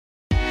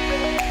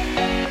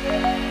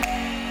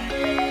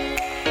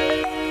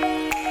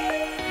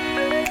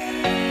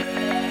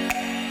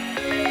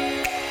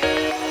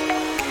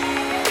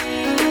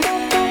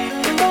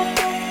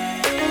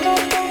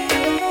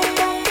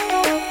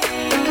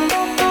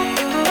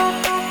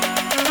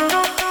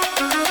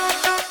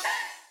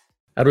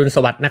อรุณส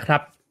วัสดิ์นะครั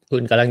บคุ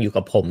ณกำลังอยู่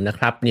กับผมนะค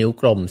รับนิ้ว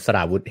กลมสร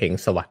าวุธเหง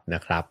สวัสดิ์น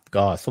ะครับ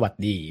ก็สวัส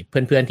ดีเ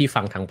พื่อนๆที่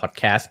ฟังทางพอดแ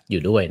คสต์อ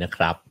ยู่ด้วยนะค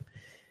รับ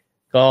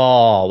ก็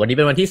วันนี้เ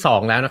ป็นวันที่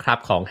2แล้วนะครับ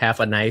ของ Have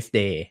a nice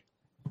day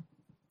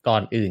ก่อ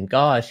นอื่น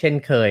ก็เช่น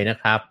เคยนะ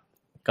ครับ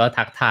ก็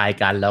ทักทาย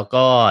กันแล้ว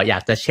ก็อยา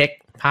กจะเช็ค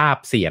ภาพ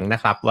เสียงนะ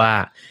ครับว่า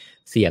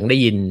เสียงได้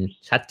ยิน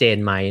ชัดเจน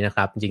ไหมนะค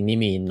รับจริงๆนี่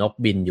มีนก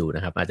บินอยู่น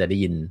ะครับอาจจะได้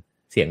ยิน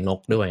เสียงนก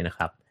ด้วยนะค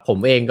รับผม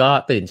เองก็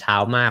ตื่นเช้า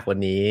มากวัน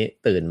นี้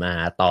ตื่นมา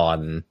ตอน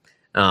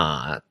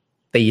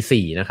ตี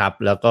สี่นะครับ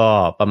แล้วก็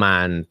ประมา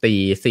ณตี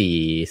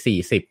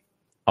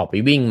4:40ออกไป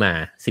วิ่งมา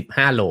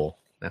15โล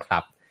นะครั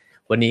บ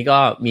วันนี้ก็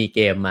มีเก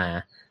มมา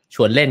ช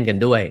วนเล่นกัน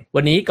ด้วย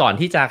วันนี้ก่อน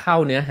ที่จะเข้า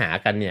เนื้อหา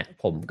กันเนี่ย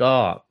ผมก็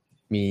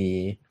มี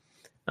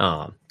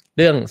เ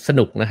รื่องส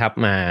นุกนะครับ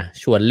มา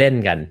ชวนเล่น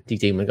กันจ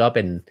ริงๆมันก็เ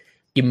ป็น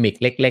กิมมิค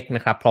เล็กๆน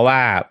ะครับเพราะว่า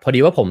พอดี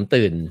ว่าผม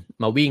ตื่น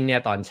มาวิ่งเนี่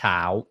ยตอนเช้า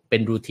เป็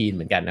นรูทีนเห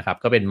มือนกันนะครับ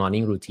ก็เป็น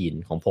morning routine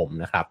ของผม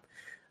นะครับ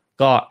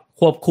ก็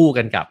ควบคู่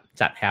กันกับ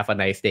จัด Have a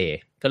nice day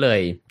ก็เลย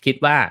คิด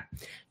ว่า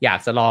อยาก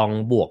จะลอง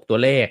บวกตัว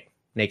เลข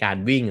ในการ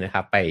วิ่งนะค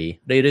รับไป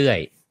เรื่อย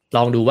ๆล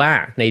องดูว่า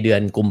ในเดือ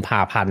นกุมภ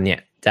าพันธ์เนี่ย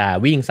จะ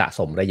วิ่งสะส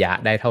มระยะ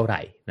ได้เท่าไห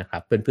ร่นะครั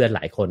บเพื่อนๆหล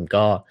ายคน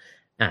ก็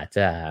อาจจ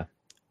ะ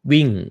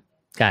วิ่ง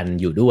กัน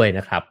อยู่ด้วยน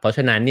ะครับเพราะฉ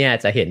ะนั้นเนี่ย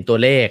จะเห็นตัว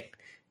เลข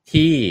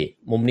ที่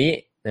มุมนี้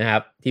นะครั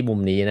บที่มุม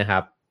นี้นะครั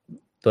บ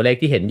ตัวเลข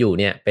ที่เห็นอยู่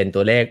เนี่ยเป็น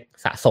ตัวเลข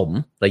สะสม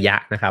ระยะ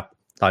นะครับ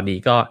ตอนนี้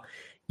ก็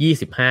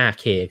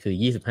 25K คือ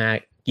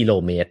25กิโล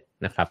เมตร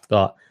นะครับ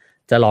ก็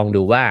จะลอง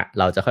ดูว่า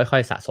เราจะค่อ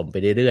ยๆสะสมไป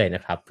เรื่อยๆน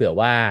ะครับเผื่อ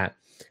ว่า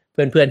เ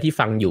พื่อนๆที่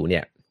ฟังอยู่เนี่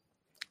ย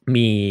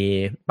มี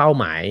เป้า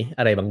หมาย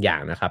อะไรบางอย่า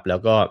งนะครับแล้ว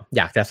ก็อ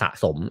ยากจะสะ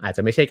สมอาจจ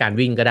ะไม่ใช่การ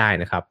วิ่งก็ได้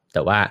นะครับแ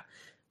ต่ว่า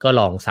ก็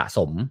ลองสะส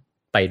ม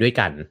ไปด้วย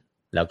กัน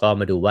แล้วก็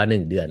มาดูว่า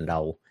1เดือนเรา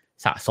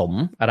สะสม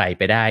อะไรไ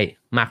ปได้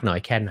มากน้อย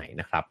แค่ไหน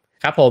นะครับ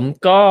ครับผม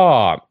ก็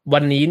วั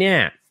นนี้เนี่ย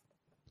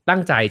ตั้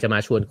งใจจะมา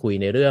ชวนคุย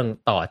ในเรื่อง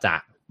ต่อจา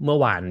กเมื่อ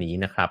วานนี้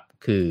นะครับ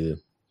คือ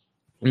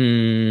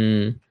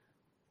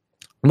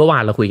เมื่อวา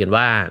นเราคุยกัน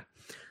ว่า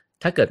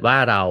ถ้าเกิดว่า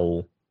เรา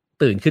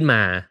ตื่นขึ้นม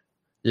า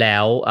แล้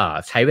ว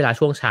ใช้เวลา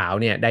ช่วงเช้า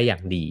เนี่ยได้อย่า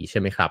งดีใช่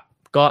ไหมครับ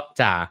ก็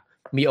จะ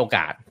มีโอก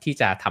าสที่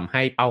จะทำใ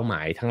ห้เป้าหม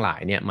ายทั้งหลาย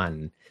เนี่ยมัน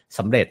ส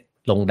ำเร็จ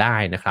ลงได้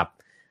นะครับ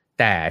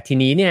แต่ที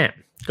นี้เนี่ย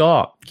ก็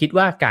คิด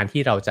ว่าการ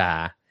ที่เราจะ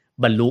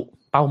บรรลุ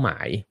เป้าหมา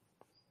ย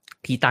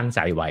ที่ตั้งใจ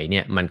ไว้เ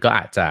นี่ยมันก็อ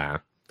าจจะ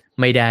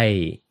ไม่ได้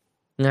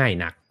ง่าย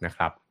นักนะค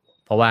รับ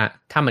เพราะว่า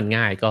ถ้ามัน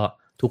ง่ายก็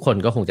ทุกคน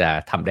ก็คงจะ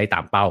ทำได้ตา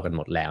มเป้ากันห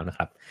มดแล้วนะค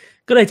รับ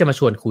ก็เลยจะมา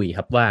ชวนคุยค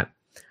รับว่า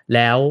แ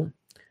ล้ว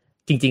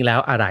จริงๆแล้ว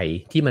อะไร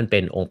ที่มันเป็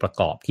นองค์ประ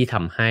กอบที่ท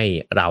ำให้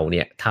เราเ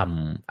นี่ยท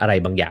ำอะไร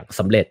บางอย่าง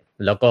สำเร็จ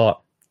แล้วก็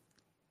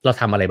เรา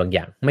ทำอะไรบางอ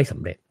ย่างไม่ส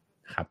ำเร็จ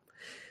ครับ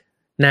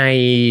ใน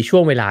ช่ว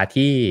งเวลา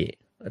ที่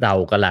เรา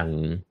กำลัง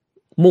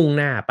มุ่ง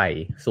หน้าไป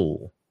สู่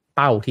เ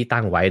ป้าที่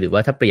ตั้งไว้หรือว่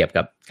าถ้าเปรียบ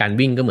กับการ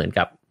วิ่งก็เหมือน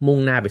กับมุ่ง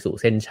หน้าไปสู่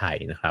เส้นชัย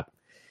นะครับ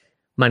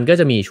มันก็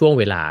จะมีช่วง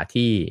เวลา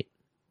ที่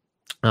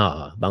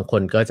บางค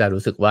นก็จะ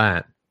รู้สึกว่า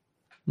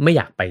ไม่อ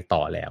ยากไปต่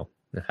อแล้ว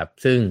นะครับ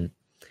ซึ่ง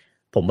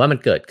ผมว่ามัน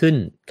เกิดขึ้น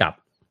กับ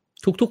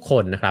ทุกๆค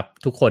นนะครับ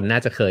ทุกคนน่า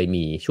จะเคย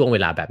มีช่วงเว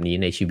ลาแบบนี้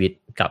ในชีวิต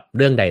กับเ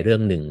รื่องใดเรื่อ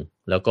งหนึ่ง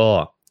แล้วก็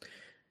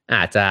อ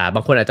าจจะบ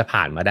างคนอาจจะ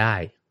ผ่านมาได้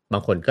บา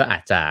งคนก็อา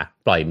จจะ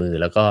ปล่อยมือ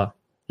แล้วก็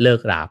เลิ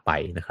กราไป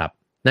นะครับ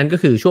นั่นก็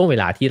คือช่วงเว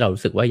ลาที่เรา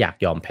รู้สึกว่าอยาก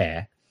ยอมแพ้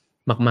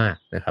มาก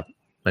ๆนะครับ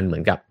มันเหมื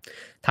อนกับ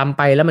ทำไ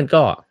ปแล้วมัน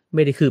ก็ไ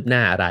ม่ได้คืบหน้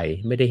าอะไร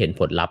ไม่ได้เห็น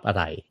ผลลัพธ์อะ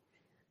ไร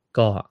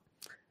ก็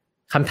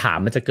คำถาม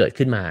มันจะเกิด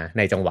ขึ้นมาใ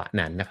นจังหวะ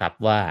นั้นนะครับ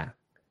ว่า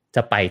จ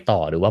ะไปต่อ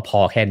หรือว่าพอ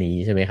แค่นี้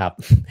ใช่ไหมครับ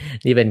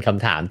นี่เป็นค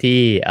ำถามที่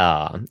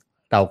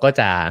เราก็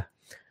จะ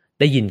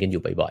ได้ยินกันอ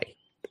ยู่บ่อย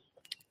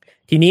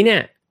ๆทีนี้เนี่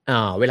ย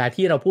เวลา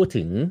ที่เราพูด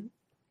ถึง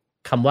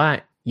คำว่า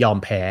ยอม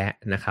แพ้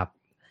นะครับ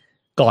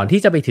ก่อนที่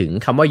จะไปถึง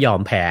คำว่ายอ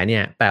มแพ้เนี่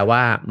ยแปลว่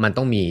ามัน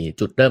ต้องมี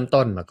จุดเริ่ม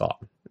ต้นมาก่อน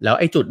แล้ว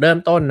ไอ้จุดเริ่ม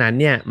ต้นนั้น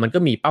เนี่ยมันก็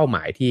มีเป้าหม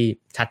ายที่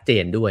ชัดเจ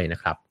นด้วยนะ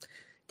ครับ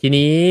ที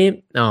นี้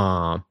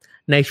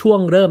ในช่วง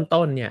เริ่ม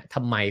ต้นเนี่ยท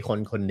ำไมคน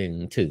คนหนึ่ง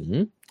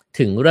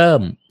ถึงเริ่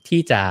ม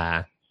ที่จะ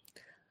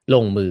ล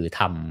งมือ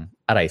ท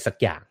ำอะไรสัก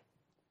อย่าง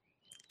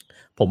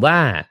ผมว่า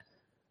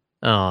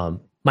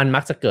มันมั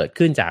กจะเกิด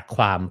ขึ้นจากค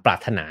วามปรา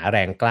รถนาแร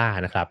งกล้า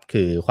นะครับ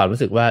คือความรู้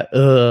สึกว่า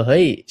เ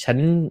ฮ้ยฉัน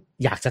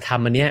อยากจะท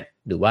ำอันเนี้ย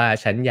หรือว่า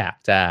ฉันอยาก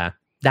จะ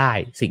ได้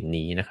สิ่ง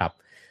นี้นะครับ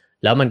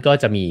แล้วมันก็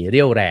จะมีเ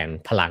รี่ยวแรง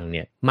พลังเ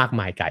นี่ยมาก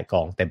มายก่ายก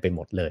องเต็มไปห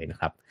มดเลยนะ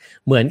ครับ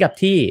เหมือนกับ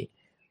ที่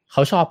เข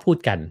าชอบพูด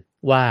กัน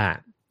ว่า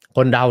ค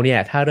นเราเนี่ย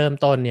ถ้าเริ่ม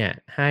ต้นเนี่ย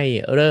ให้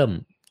เริ่ม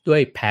ด้ว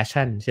ย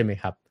passion ใช่ไหม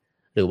ครับ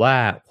หรือว่า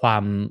ควา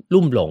ม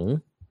ลุ่มหลง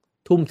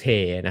ทุ่มเท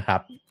นะครั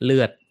บเลื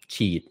อด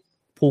ฉีด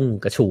พุ่ง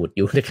กระฉูดอ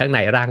ยู่ในข้างใน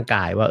ร่างก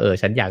ายว่า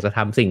ฉันอยากจะท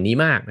ำสิ่งนี้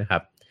มากนะครั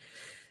บ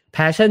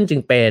passion จึ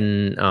งเป็น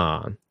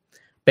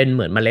เห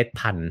มือนเมล็ด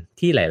พันธุ์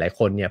ที่หลายๆ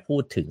คนเนี่ยพู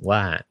ดถึงว่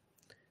า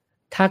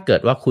ถ้าเกิ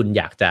ดว่าคุณ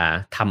อยากจะ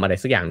ทำอะไร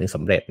สักอย่างหนึ่งส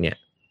ำเร็จเนี่ย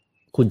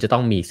คุณจะต้อ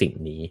งมีสิ่ง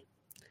นี้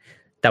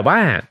แต่ว่า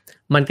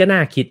มันก็น่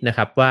าคิดนะค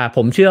รับว่าผ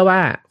มเชื่อว่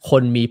าค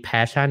นมี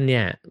passion เ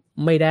นี่ย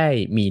ไม่ได้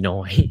มีน้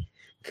อย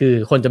คือ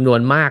คนจำนว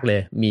นมากเล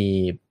ย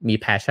มี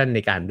passion ใน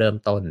การเริ่ม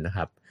ต้นนะค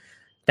รับ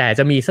แต่จ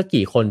ะมีสัก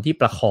กี่คนที่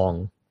ประคอง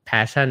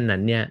passion นั้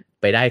นเนี่ย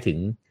ไปได้ถึง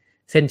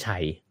เส้นชั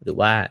ยหรือ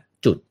ว่า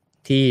จุด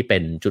ที่เป็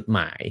นจุดหม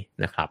าย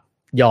นะครับ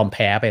ยอมแ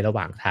พ้ไประห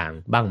ว่างทาง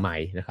บ้างไหม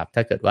นะครับถ้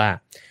าเกิดว่า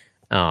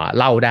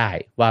เล่าได้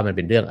ว่ามันเ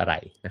ป็นเรื่องอะไร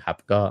นะครับ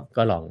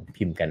ก็ลอง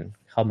พิมพ์กัน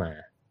เข้ามา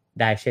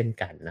ได้เช่น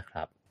กันนะค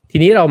รับที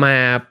นี้เรามา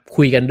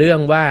คุยกันเรื่อ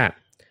งว่า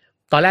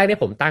ตอนแรกเนี่ย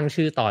ผมตั้ง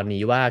ชื่อตอน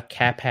นี้ว่าแ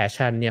ค่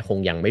passion เนี่ยคง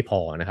ยังไม่พ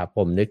อนะครับผ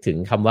มนึกถึง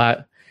คำว่า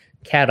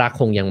แค่รัก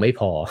คงยังไม่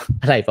พอ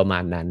อะไรประมา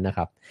ณนั้นนะค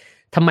รับ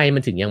ทำไมมั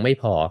นถึงยังไม่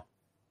พอ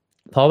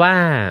เพราะว่า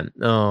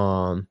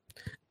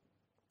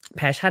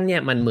passion เนี่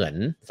ยมันเหมือน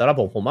สำหรับ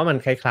ผมว่ามัน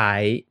คล้า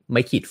ยๆไ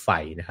ม้ขีดไฟ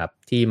นะครับ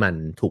ที่มัน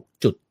ถูก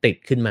จุดติด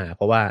ขึ้นมาเ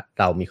พราะว่า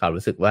เรามีความ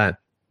รู้สึกว่า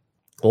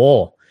โอ้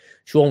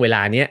ช่วงเวล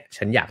าเนี้ย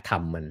ฉันอยากท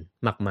ำมัน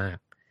มาก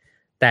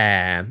ๆแต่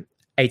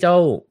ไอ้เจ้า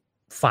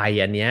ไฟ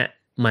อันเนี้ย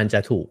มันจะ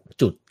ถูก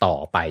จุดต่อ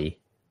ไป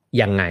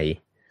ยังไง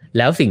แ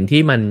ล้วสิ่ง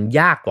ที่มัน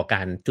ยากกว่าก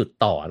ารจุด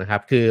ต่อนะครั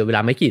บคือเวลา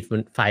ไม้ขีด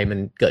ไฟมัน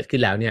เกิดขึ้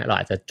นแล้วเนี่ยเรา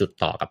อาจจะจุด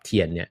ต่อกับเที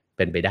ยนเนี่ยเ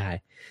ป็นไปได้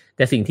แ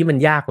ต่สิ่งที่มัน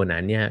ยากกว่า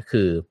นั้นเนี่ย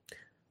คือ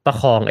ประ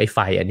คองไอ้ไฟ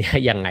อันนี้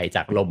ยังไงจ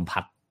ากลมพั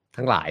ด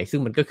ทั้งหลายซึ่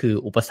งมันก็คือ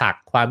อุปสรร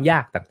คความยา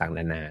กต่างๆน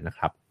านานะค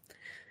รับ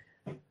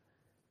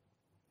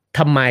ท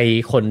ำไม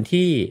คน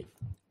ที่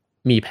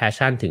มี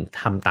passion ถึง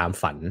ทำตาม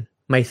ฝัน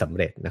ไม่สำ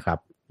เร็จนะครับ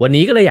วัน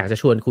นี้ก็เลยอยากจะ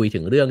ชวนคุยถึ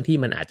งเรื่องที่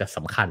มันอาจจะส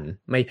ำคัญ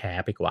ไม่แพ้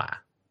ไปกว่า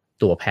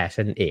ตัว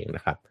passion เองน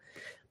ะครับ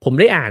ผม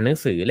ได้อ่านหนัง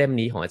สือเล่ม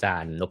นี้ของอาจา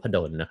รย์นพด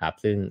ลนะครับ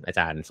ซึ่งอาจ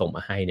ารย์ส่งม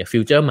าให้เนี่ย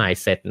Future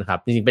Mindset นะครับ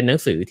จริงๆเป็นหนั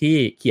งสือที่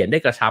เขียนได้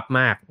กระชับ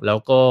มากแล้ว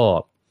ก็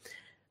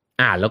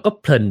อ่านแล้วก็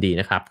เพลินดี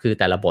นะครับคือ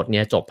แต่ละบทเ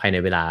นี่ยจบภายใน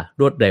เวลา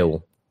รวดเร็ว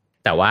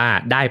แต่ว่า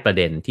ได้ประเ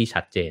ด็นที่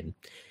ชัดเจน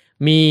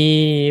มี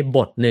บ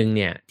ทหนึ่งเ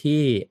นี่ย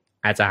ที่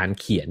อาจารย์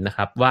เขียนนะค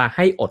รับว่าใ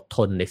ห้อดท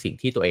นในสิ่ง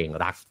ที่ตัวเอง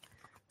รัก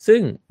ซึ่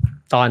ง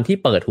ตอนที่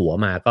เปิดหัว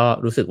มาก็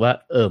รู้สึกว่า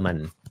มัน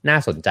น่า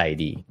สนใจ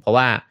ดีเพราะ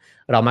ว่า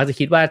เรามักจะ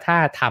คิดว่าถ้า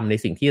ทำใน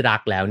สิ่งที่รั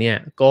กแล้วเนี่ย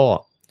ก็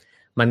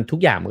มันทุก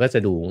อย่างมันก็จะ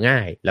ดูง่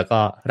ายแล้วก็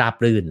ราบ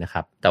รื่นนะค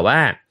รับแต่ว่า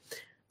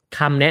ค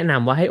ำแนะน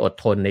ำว่าให้อด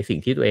ทนในสิ่ง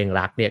ที่ตัวเอง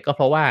รักเนี่ยก็เพ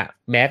ราะว่า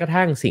แม้กระ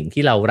ทั่งสิ่ง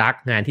ที่เรารัก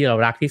งานที่เรา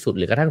รักที่สุด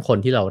หรือกระทั่งคน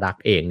ที่เรารัก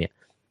เองเนี่ย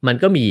มัน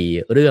ก็มี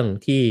เรื่อง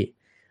ที่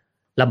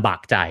ลำบาก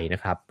ใจน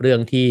ะครับเรื่อ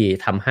งที่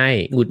ทำให้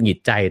หงุดหงิด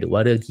ใจหรือว่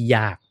าเรื่องที่ย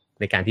าก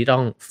ในการที่ต้อ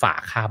งฝ่า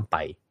ข้ามไป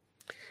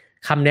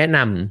คำแนะน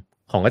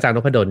ำของอาจารย์น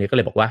พดลเนี่ยก็เ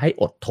ลยบอกว่าให้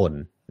อดทน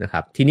นะครั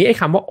บทีนี้ไอ้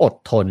คำว่าอด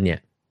ทนเนี่ย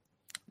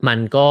มัน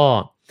ก็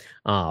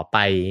ไป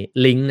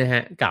ลิงก์นะฮ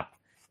ะกับ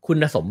คุ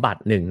ณสมบั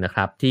ติหนึ่งนะค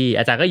รับที่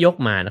อาจารย์ก็ยก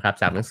มานะครับ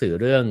จากหนังสือ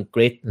เรื่อง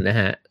Grit นะ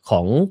ฮะขอ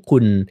งคุ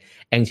ณ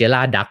แองเจล่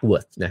าดักเวิ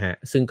ร์ธนะฮะ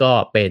ซึ่งก็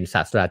เป็นศ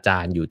าสตราจา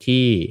รย์อยู่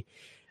ที่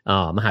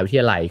มหาวิท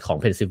ยาลัยของ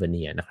เพนซิลเวเ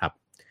นียนะครับ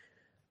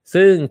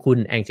ซึ่งคุณ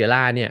แองเจ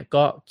ล่าเนี่ย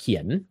ก็เขี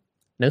ยน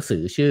หนังสื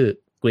อชื่อ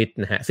Grit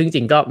นะฮะซึ่งจ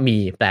ริงก็มี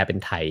แปลเป็น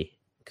ไทย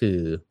คือ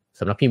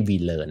สำนักพิมพ์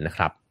VLearn นะค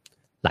รับ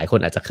หลายคน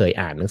อาจจะเคย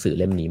อ่านหนังสือ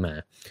เล่มนี้มา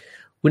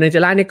คุณแองเจ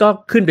ล่าเนี่ยก็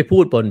ขึ้นไปพู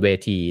ดบนเว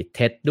ที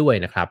TED ด้วย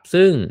นะครับ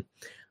ซึ่ง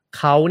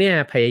เขาเนี่ย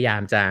พยายา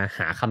มจะห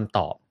าคำต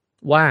อบ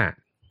ว่า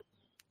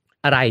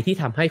อะไรที่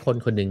ทำให้คน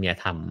คนหนึ่งเนี่ย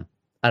ท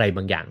ำอะไรบ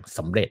างอย่างส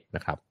ำเร็จน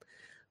ะครับ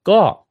ก็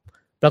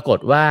ปรากฏ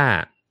ว่า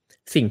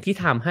สิ่งที่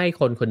ทำให้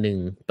คนคนหนึ่ง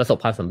ประสบ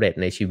ความสำเร็จ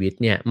ในชีวิต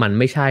เนี่ยมัน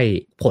ไม่ใช่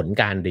ผล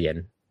การเรียน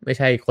ไม่ใ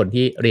ช่คน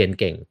ที่เรียน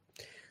เก่ง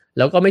แ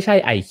ล้วก็ไม่ใช่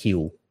IQ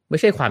ไม่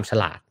ใช่ความฉ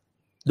ลาด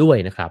ด้วย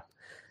นะครับ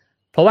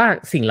เพราะว่า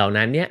สิ่งเหล่า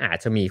นั้นเนี่ยอาจ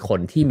จะมีค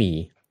นที่มี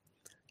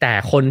แต่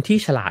คนที่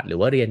ฉลาดหรือ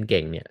ว่าเรียนเ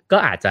ก่งเนี่ยก็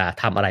อาจจะ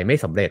ทำอะไรไม่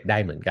สำเร็จได้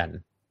เหมือนกัน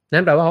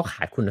นั่นแปลว่าเขาข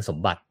าดคุณสม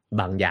บัติ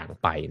บางอย่าง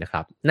ไปนะค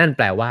รับนั่นแ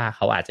ปลว่าเข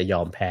าอาจจะย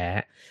อมแพ้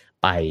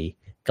ไป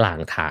กลาง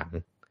ทาง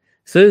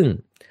ซึ่ง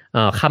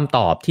คำต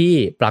อบที่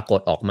ปรากฏ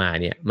ออกมา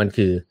เนี่ยมัน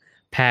คือ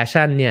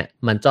passion เนี่ย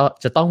มัน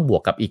จะต้องบว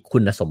กกับอีกคุ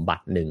ณสมบั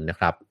ติหนึ่งนะ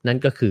ครับนั่น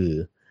ก็คือ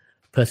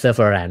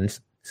perseverance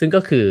ซึ่ง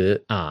ก็คือ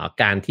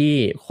การที่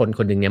คนค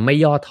นหนึ่งเนี่ยไม่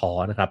ย่อท้อ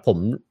นะครับ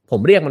ผม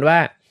เรียกมันว่า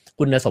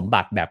คุณสม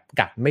บัติแบบ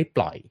กัดไม่ป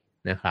ล่อย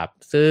นะครับ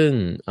ซึ่ง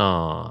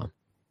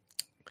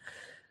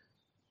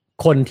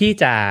คนที่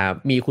จะ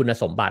มีคุณ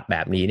สมบัติแบ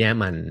บนี้เนี่ย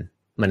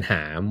มันห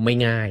าไม่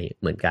ง่าย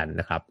เหมือนกัน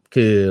นะครับ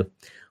คือ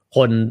ค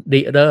น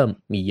เริ่ม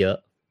มีเยอะ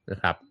นะ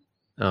ครับ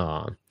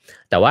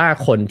แต่ว่า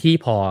คนที่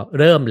พอ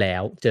เริ่มแล้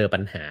วเจอปั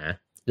ญหา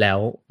แล้ว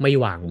ไม่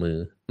วางมือ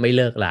ไม่เ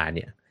ลิกลาเ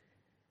นี่ย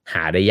ห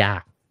าได้ยา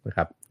กนะค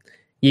รับ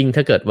ยิ่งถ้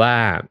าเกิดว่า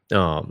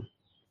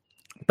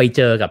ไปเ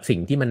จอกับสิ่ง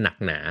ที่มันหนัก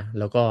หนา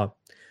แล้วก็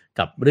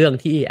กับเรื่อง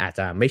ที่อาจ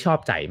จะไม่ชอบ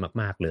ใจ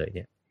มากๆเลยเ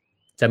นี่ย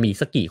จะมี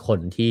สักกี่คน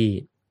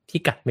ที่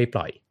กัดไม่ป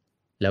ล่อย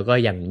แล้วก็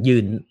ยังยื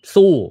น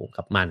สู้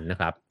กับมันนะ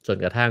ครับจน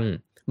กระทั่ง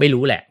ไม่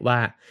รู้แหละว่า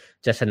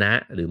จะชนะ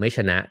หรือไม่ช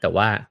นะแต่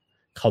ว่า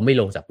เขาไม่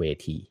ลงจากเว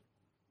ที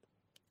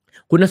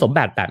คุณสม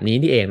บัติแบบนี้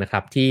นี่เองนะค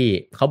รับที่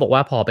เขาบอกว่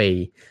าพอไป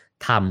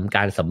ทำก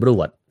ารสำร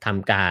วจท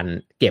ำการ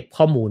เก็บ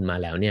ข้อมูลมา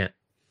แล้วเนี่ย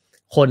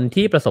คน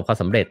ที่ประสบความ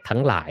สำเร็จทั้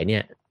งหลายเนี่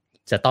ย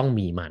จะต้อง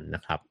มีมันน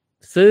ะครับ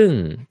ซึ่ง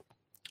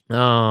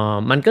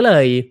มันก็เล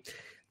ย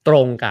ตร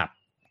งกับ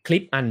คลิ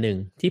ปอันหนึ่ง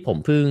ที่ผม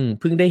เ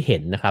พิ่งได้เห็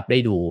นนะครับได้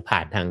ดูผ่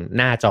านทางห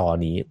น้าจอ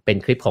นี้เป็น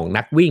คลิปของ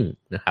นักวิ่ง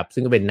นะครับซึ่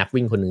งก็เป็นนัก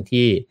วิ่งคนหนึ่ง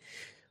ที่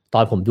ตอ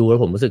นผมดูแล้ว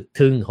ผมรู้สึก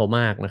ทึ่งเขาม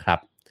ากนะครับ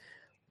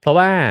เพราะ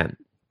ว่า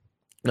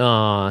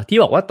ที่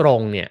บอกว่าตร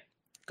งเนี่ย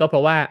ก็เพรา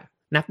ะว่า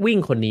นักวิ่ง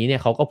คนนี้เนี่ย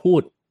เขาก็พู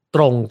ด ต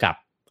รงกับ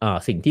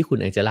สิ่งที่คุณ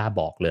แองเจล่า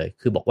บอกเลย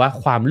คือบอกว่า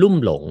ความลุ่ม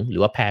หลงหรื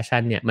อว่า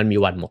passion เนี่ยมันมี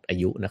วันหมดอา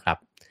ยุนะครับ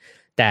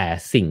แต่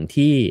สิ่ง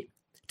ที่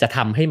จะท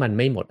ำให้มันไ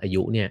ม่หมดอา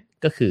ยุเนี่ย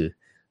ก็คือ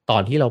ตอ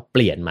นที่เราเป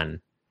ลี่ยนมัน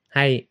ใ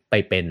ห้ไป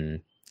เป็น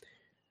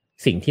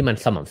สิ่งที่มัน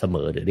สม่ำเสม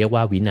อหรือเรียกว่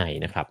าวินัย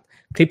นะครับ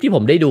คลิปที่ผ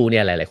มได้ดูเนี่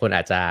ยหลายๆคนอ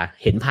าจจะ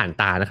เห็นผ่าน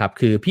ตานะครับ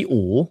คือพี่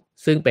อู๋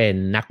ซึ่งเป็น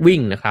นักวิ่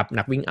งนะครับ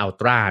นักวิ่งอัล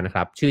ตร้านะค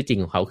รับชื่อจริง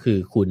ของเขาคือ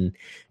คุณ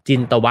จิ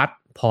นตวัฒน์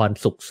พร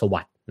สุขส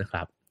วัสดิ์นะค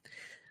รับ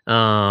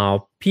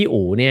พี่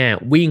อู๋เนี่ย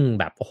วิ่ง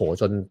แบบโอ้โห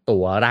จนตั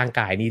วร่าง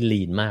กายนี่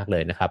ลีนมากเล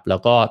ยนะครับแล้ว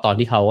ก็ตอน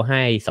ที่เขาใ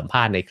ห้สัมภ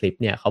าษณ์ในคลิป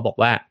เนี่ยเขาบอก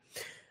ว่า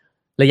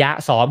ระยะ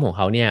ซ้อมของเ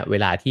ขาเนี่ยเว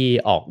ลาที่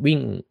ออกวิ่ง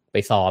ไป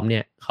ซ้อมเนี่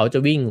ยเขาจะ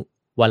วิ่ง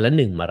วันละ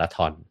1มาราธ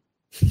อน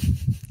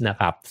นะ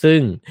ครับซึ่ง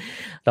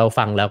เรา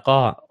ฟังแล้วก็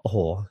โอ้โห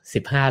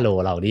15โล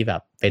เรานี่แบ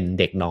บเป็น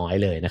เด็กน้อย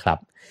เลยนะครับ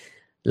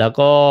แล้ว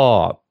ก็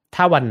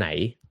ถ้าวันไหน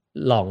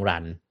ลองรั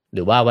นห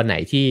รือว่าวันไหน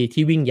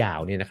ที่วิ่งยาว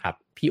เนี่ยนะครับ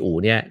พี่อู๋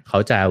เนี่ยเขา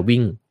จะ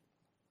วิ่ง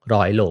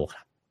100 โลค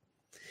รับ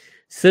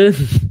ซึ่ง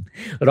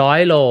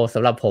100 โลส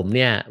ำหรับผมเ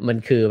นี่ยมัน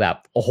คือแบบ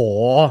โอ้โห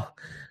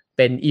เ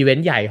ป็นอีเวน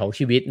ต์ใหญ่ของ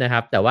ชีวิตนะครั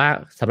บแต่ว่า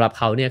สำหรับเ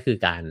ขาเนี่ยคือ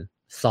การ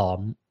ซ้อม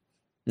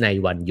ใน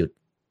วันหยุด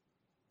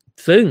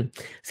ซึ่ง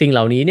สิ่งเห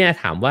ล่านี้เนี่ย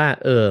ถามว่า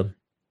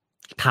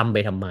ทำไป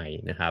ทำไม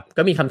นะครับ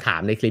ก็มีคำถา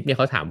มในคลิปเนี่ยเ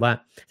ขาถามว่า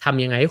ท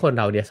ำยังไงให้คน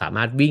เราเนี่ยสาม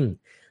ารถวิ่ง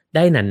ไ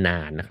ด้นา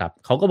นๆนะครับ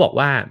เขาก็บอก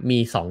ว่ามี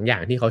2อย่า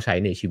งที่เขาใช้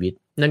ในชีวิต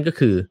นั่นก็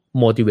คือ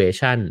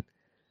motivation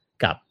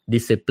กับ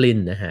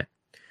discipline นะฮะ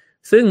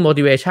ซึ่ง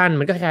motivation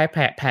มันก็คล้าย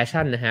ๆ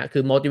passion นะฮะคื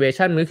อ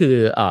motivation ก็คือ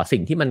สิ่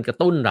งที่มันกระ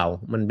ตุ้นเรา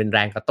มันเป็นแร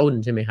งกระตุ้น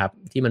ใช่ไหมครับ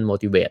ที่มัน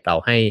motivate เรา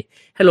ให้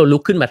เราลุ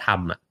กขึ้นมาท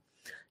ำอ่ะ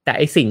แต่ไ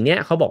อสิ่งเนี้ย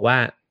เขาบอกว่า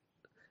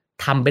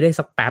ทำไปได้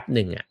สักแป๊บห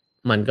นึ่งอ่ะ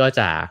มันก็จ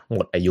ะหม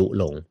ดอายุ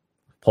ลง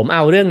ผมเอ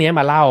าเรื่องนี้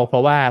มาเล่าเพรา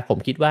ะว่าผม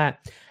คิดว่า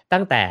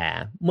ตั้งแต่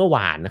เมื่อว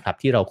านนะครับ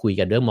ที่เราคุย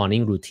กันเรื่อง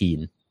morning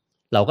routine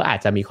เราก็อาจ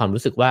จะมีความ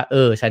รู้สึกว่า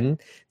ฉัน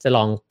จะล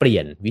องเปลี่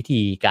ยนวิ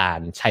ธีการ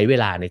ใช้เว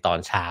ลาในตอน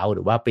เช้าห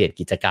รือว่าเปลี่ยน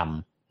กิจกรรม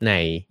ใน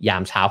ยา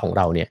มเช้าของเ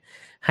ราเนี่ย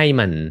ให้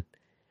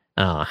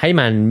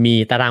มันมี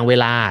ตารางเว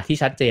ลาที่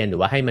ชัดเจนหรือ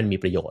ว่าให้มันมี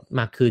ประโยชน์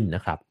มากขึ้นน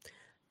ะครับ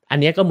อัน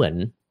นี้ก็เหมือน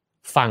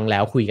ฟังแล้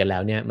วคุยกันแล้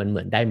วเนี่ยมันเห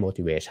มือนได้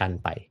motivation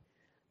ไป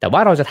แต่ว่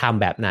าเราจะท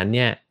ำแบบนั้นเ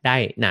นี่ยได้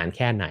นานแ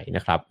ค่ไหนน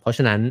ะครับเพราะฉ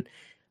ะนั้น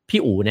พี่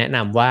อู๋แนะน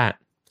ำว่า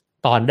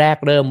ตอนแรก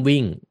เริ่ม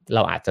วิ่งเร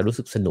าอาจจะรู้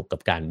สึกสนุกกั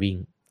บการวิ่ง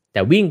แ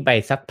ต่วิ่งไป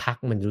สักพัก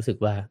มันรู้สึก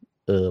ว่า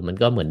มัน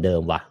ก็เหมือนเดิ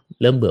มว่ะ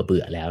เริ่มเ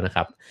บื่อแล้วนะค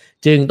รับ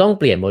จึงต้อง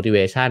เปลี่ยน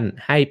motivation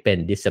ให้เป็น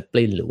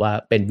discipline หรือว่า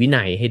เป็นวิ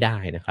นัยให้ได้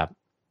นะครับ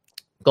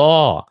ก็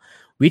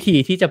วิธี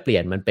ที่จะเปลี่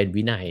ยนมันเป็น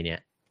วินัยเนี่ย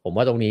ผม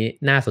ว่าตรงนี้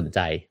น่าสนใจ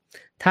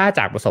ถ้าจ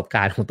ากประสบก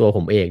ารณ์ของตัวผ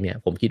มเองเนี่ย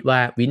ผมคิดว่า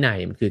วินัย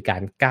มันคือกา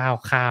รก้าว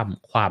ข้าม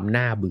ความ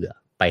น่าเบื่อ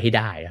ไปให้ไ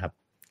ด้ครับ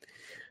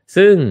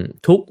ซึ่ง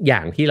ทุกอย่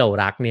างที่เรา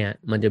รักเนี่ย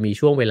มันจะมี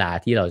ช่วงเวลา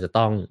ที่เราจะ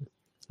ต้อง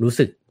รู้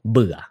สึกเ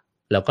บื่อ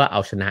แล้วก็เอา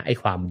ชนะไอ้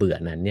ความเบื่อ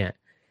นั้นเนี่ย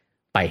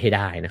ไปให้ไ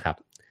ด้นะครับ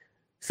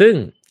ซึ่ง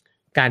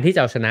การที่จะ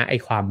เอาชนะไอ้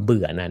ความเ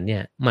บื่อนั้นเนี่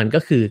ยมันก็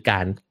คือก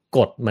ารก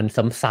ดมัน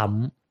ซ้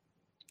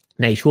ำ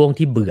ๆในช่วง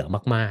ที่เบื่อ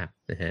มาก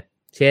ๆนะฮะ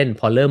เช่น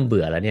พอเริ่มเ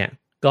บื่อแล้วเนี่ย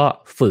ก็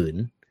ฝืน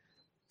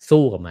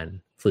สู้กับมัน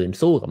ฝืน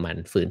สู้กับ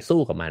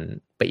มัน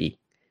ไปอีก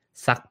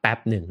สักแป๊บ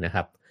หนึ่งนะค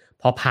รับ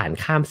พอผ่าน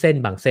ข้ามเส้น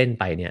บางเส้น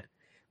ไปเนี่ย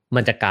มั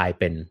นจะกลาย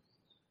เป็น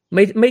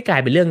ไม่กลา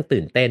ยเป็นเรื่อง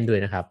ตื่นเต้นด้วย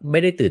นะครับไม่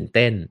ได้ตื่นเ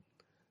ต้น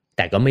แ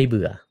ต่ก็ไม่เ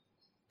บื่อ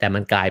แต่มั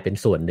นกลายเป็น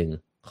ส่วนหนึ่ง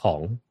ของ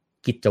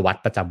กิจวัตร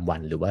ประจำวั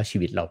นหรือว่าชี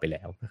วิตเราไปแ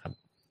ล้วนะครับ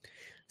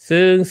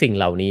ซึ่งสิ่ง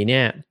เหล่านี้เ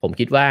นี่ยผม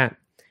คิดว่า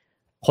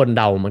คน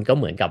เรามันก็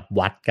เหมือนกับ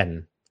วัดกัน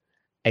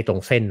ไอ้ตรง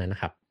เส้นนั้นน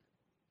ะครับ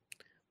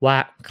ว่า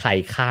ใคร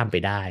ข้ามไป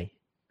ได้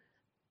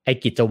ไอ้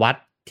กิจวัตร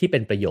ที่เป็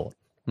นประโยชน์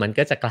มัน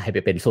ก็จะกลายไป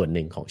เป็นส่วนห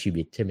นึ่งของชี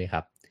วิตใช่ไหมค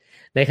รับ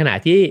ในขณะ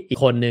ที่อีก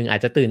คนนึงอา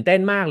จจะตื่นเต้น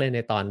มากเลยใน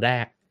ตอนแร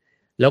ก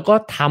แล้วก็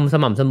ทำส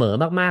ม่ำเสมอ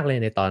มากๆเลย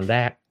ในตอนแร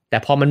กแต่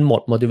พอมันหม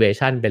ด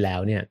motivation ไปแล้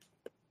วเนี่ย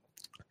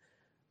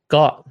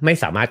ก็ไม่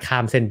สามารถข้า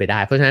มเส้นไปได้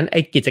เพราะฉะนั้นไ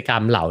อ้กิจกรร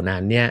มเหล่านั้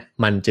นเนี่ย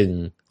มันจึง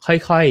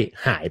ค่อย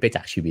ๆหายไปจ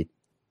ากชีวิต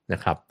นะ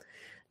ครับ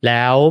แ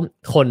ล้ว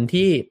คน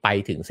ที่ไป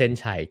ถึงเส้น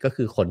ชัยก็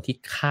คือคนที่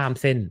ข้าม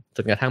เส้นจ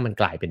นกระทั่งมัน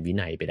กลายเป็นวิ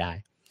นัยไปได้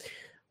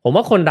ผม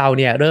ว่าคนเรา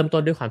เนี่ยเริ่มต้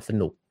นด้วยความส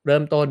นุกเริ่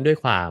มต้นด้วย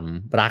ความ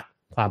รัก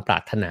ความปรา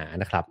รถนา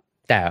นะครับ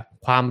แต่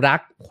ความรัก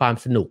ความ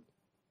สนุก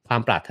ควา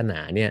มปรารถนา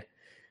เนี่ย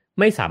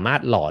ไม่สามารถ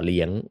หล่อเ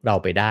ลี้ยงเรา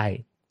ไปได้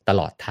ต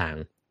ลอดทาง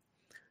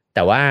แ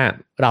ต่ว่า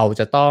เรา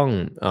จะต้อง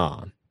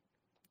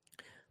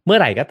เมื่อ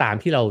ไหร่ก็ตาม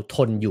ที่เราท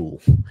นอยู่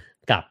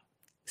กับ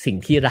สิ่ง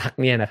ที่รัก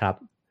เนี่ยนะครับ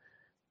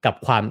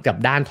กับ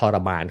ด้านทร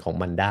มานของ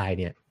มันได้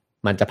เนี่ย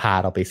มันจะพา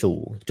เราไปสู่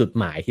จุด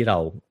หมายที่เรา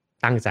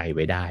ตั้งใจไ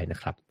ว้ได้นะ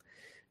ครับ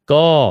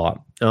ก็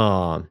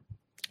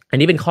อัน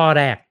นี้เป็นข้อ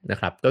แรกนะ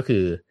ครับก็คื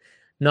อ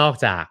นอก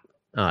จาก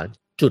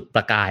จุดป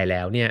ระกายแ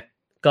ล้วเนี่ย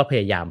ก็พ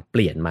ยายามเป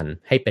ลี่ยนมัน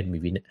ให้เป็น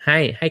วินั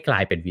ยให้กลา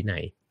ยเป็นวินั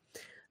ย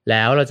แ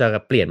ล้วเราจะ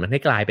เปลี่ยนมันให้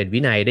กลายเป็นวิ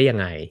นัยได้ยัง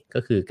ไงก็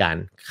คือการ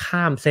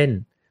ข้ามเส้น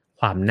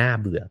ความน่า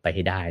เบื่อไปใ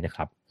ห้ได้นะค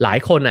รับหลาย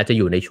คนอาจจะอ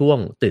ยู่ในช่วง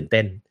ตื่นเ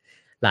ต้น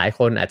หลายค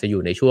นอาจจะอ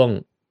ยู่ในช่วง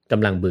ก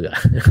ำลังเบื่อ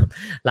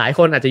หลายค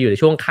นอาจจะอยู่ใน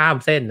ช่วงข้าม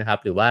เส้นนะครับ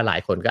หรือว่าหลาย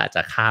คนก็อาจจ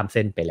ะข้ามเ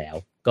ส้นไปแล้ว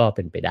ก็เ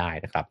ป็นไปได้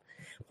นะครับ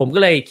ผมก็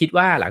เลยคิด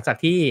ว่าหลังจาก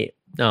ที่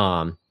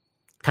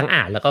ทั้ง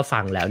อ่านแล้วก็ฟั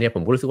งแล้วเนี่ยผ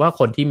มก็รู้สึกว่า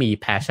คนที่มี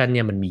passion เ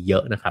นี่ยมันมีเยอ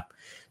ะนะครับ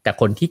แต่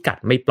คนที่กัด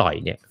ไม่ปล่อย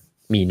เนี่ย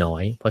มีน้อ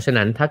ยเพราะฉะ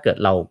นั้นถ้าเกิด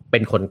เราเป็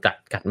นคน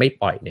กัดไม่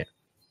ปล่อยเนี่ย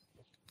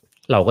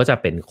เราก็จะ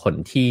เป็นคน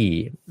ที่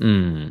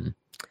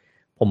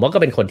ผมว่าก็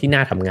เป็นคนที่น่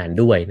าทำงาน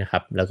ด้วยนะครั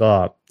บแล้วก็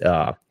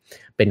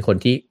เป็นคน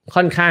ที่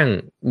ค่อนข้าง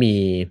มี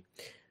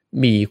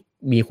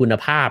มีคุณ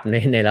ภาพ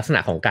ในลักษณะ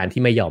ของการ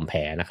ที่ไม่ยอมแ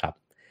พ้นะครับ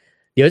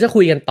เดี๋ยวจะ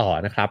คุยกันต่อ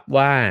นะครับ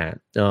ว่า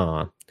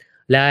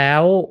แล้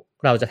ว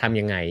เราจะทำ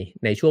ยังไง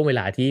ในช่วงเว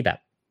ลาที่แบบ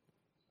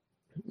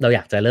เราอย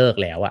ากจะเลิก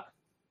แล้วอะ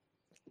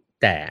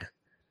แต่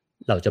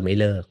เราจะไม่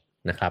เลิก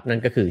นะครับนั่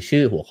นก็คือ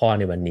ชื่อหัวข้อ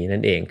ในวันนี้นั่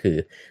นเองคือ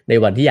ใน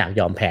วันที่อยาก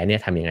ยอมแพ้เนี่ย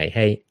ทำยังไงใ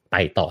ห้ไป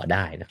ต่อไ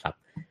ด้นะครับ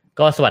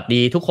ก็สวัส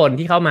ดีทุกคน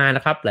ที่เข้ามาน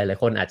ะครับหลาย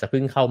ๆคนอาจจะเ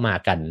พิ่งเข้ามา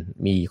กัน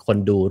มีคน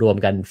ดูรวม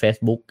กัน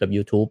Facebook กับ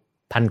YouTube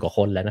 1,000 กว่าค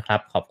นแล้วนะครับ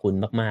ขอบคุณ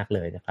มากๆเล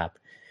ยนะครับ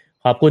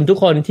ขอบคุณทุก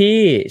คนที่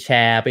แช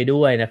ร์ไป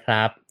ด้วยนะค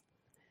รับ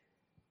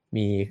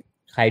มี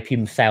ใครพิ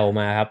มพ์แซว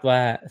มาครับว่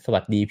าสวั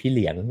สดีพี่เห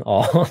ลียงอ๋อ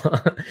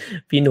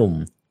พี่หนุ่ม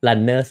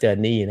Runner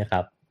Journey นะค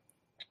รับ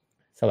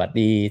สวัส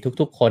ดี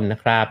ทุกๆคนนะ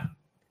ครับ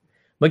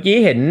เมื่อกี้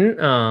เห็น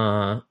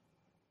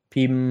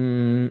พิมพ์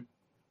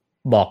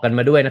บอกกันม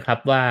าด้วยนะครับ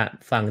ว่า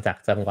ฟังจาก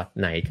จังหวัด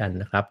ไหนกัน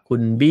นะครับคุ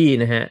ณบี้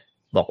นะฮะ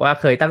บอกว่า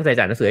เคยตั้งใจ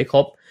จ่ายหนังสือให้คร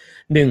บ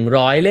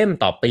100 เล่ม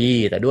ต่อปี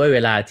แต่ด้วยเว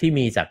ลาที่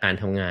มีจากการ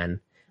ทำงาน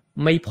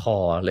ไม่พอ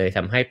เลยท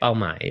ำให้เป้า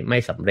หมายไม่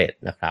สำเร็จ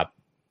นะครับ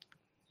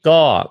ก็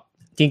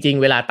จริง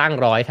ๆเวลาตั้ง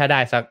100ถ้าได้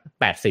สัก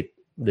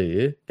80หรือ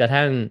กระ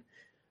ทั่ง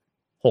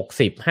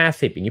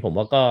60-50อย่างนี้ผม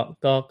ว่า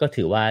ก็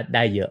ถือว่าไ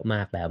ด้เยอะม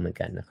ากแล้วเหมือน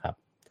กันนะครับ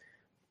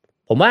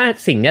ผมว่า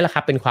สิ่งนี้แหละค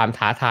รับเป็นความ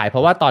ท้าทายเพร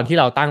าะว่าตอนที่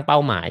เราตั้งเป้า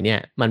หมายเนี่ย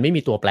มันไม่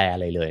มีตัวแปรอะ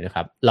ไรเลยนะค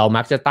รับเรา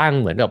มักจะตั้ง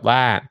เหมือนกับว่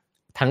า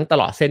ทั้งต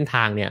ลอดเส้นท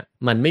างเนี่ย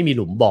มันไม่มีห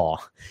ลุมบ่อ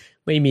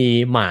ไม่มี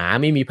หมา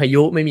ไม่มีพา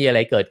ยุไม่มีอะไร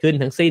เกิดขึ้น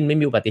ทั้งสิ้นไม่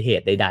มีอุบัติเห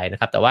ตุใดๆนะ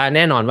ครับแต่ว่าแ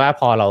น่นอนว่า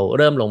พอเราเ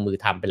ริ่มลงมือ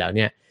ทำไปแล้วเ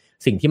นี่ย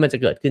สิ่งที่มันจะ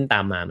เกิดขึ้นตา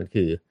มมามัน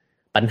คือ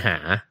ปัญหา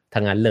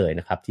ทั้งนั้นเลย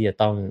นะครับที่จะ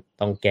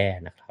ต้องแก้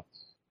นะครับ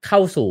เข้า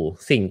สู่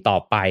สิ่งต่อ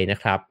ไปนะ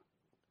ครับ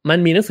มัน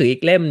มีหนังสืออี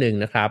กเล่มหนึ่ง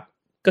นะครับ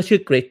ก็ชื่อ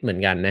Grit เหมือน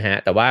กันนะฮะ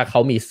แต่ว่าเขา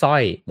มีสร้อ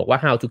ยบอกว่า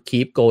how to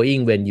keep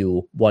going when you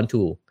want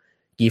to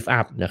give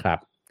up นะครับ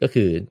ก็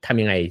คือท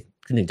ำยังไง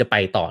ถึงจะไป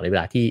ต่อในเว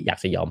ลาที่อยาก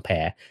จะยอมแพ้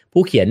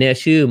ผู้เขียนเนี่ย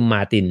ชื่อม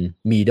าร์ติน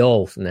มีโดล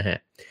ส์นะฮะ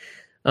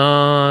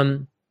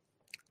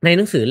ในห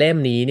นังสือเล่ม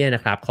นี้เนี่ยน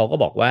ะครับเขาก็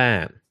บอกว่า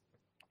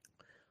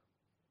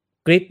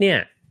Grit เนี่ย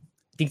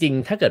จริง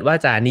ๆถ้าเกิดว่า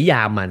จะนิย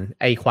ามมัน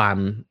ไอความ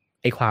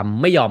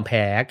ไม่ยอมแ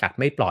พ้กัด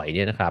ไม่ปล่อยเ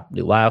นี่ยนะครับห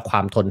รือว่าคว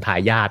ามทนทา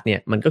ยาทเนี่ย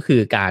มันก็คื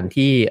อการ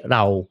ที่เร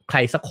าใคร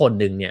สักคน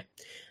หนึ่งเนี่ย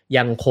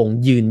ยังคง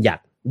ยืน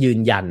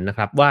ยันนะค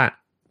รับว่า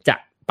จะ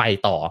ไป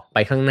ต่อไป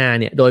ข้างหน้า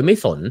เนี่ยโดยไม่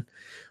สน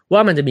ว่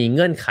ามันจะมีเ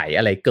งื่อนไข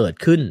อะไรเกิด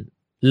ขึ้น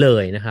เล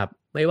ยนะครับ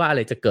ไม่ว่าอะไ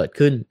รจะเกิด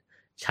ขึ้น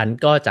ฉัน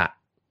ก็จะ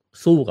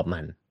สู้กับมั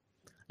น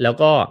แล้ว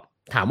ก็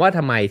ถามว่าท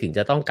ำไมถึงจ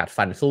ะต้องกัด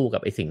ฟันสู้กั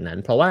บไอ้สิ่งนั้น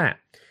เพราะว่า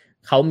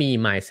เขามี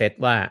mindset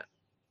ว่า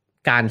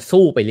การ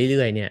สู้ไปเ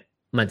รื่อยๆเนี่ย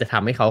มันจะท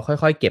ำให้เขา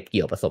ค่อยๆเก็บเ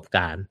กี่ยวประสบก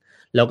ารณ์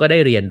แล้วก็ได้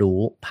เรียนรู้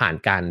ผ่าน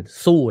การ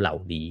สู้เหล่า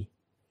นี้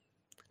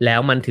แล้ว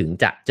มันถึง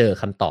จะเจอ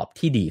คำตอบ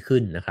ที่ดีขึ้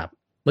นนะครับ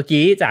เมื่อ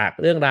กี้จาก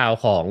เรื่องราว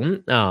ขอ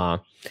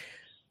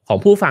ง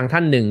ผู้ฟังท่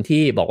านหนึ่ง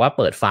ที่บอกว่า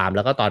เปิดฟาร์มแ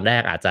ล้วก็ตอนแร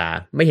กอาจจะ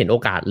ไม่เห็นโอ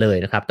กาสเลย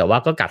นะครับแต่ว่า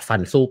ก็กัดฟั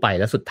นสู้ไป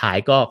แล้วสุดท้าย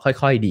ก็ค่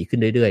อยๆดีขึ้น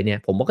เรื่อยๆเนี่ย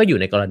ผมว่าก็อยู่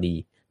ในกรณี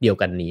เดียว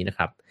กันนี้นะค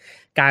รับ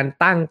การ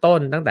ตั้งต้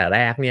นตั้งแต่แร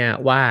กเนี่ย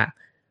ว่า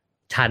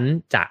ฉัน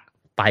จะ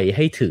ไปใ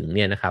ห้ถึงเ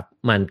นี่ยนะครับ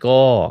มัน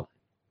ก็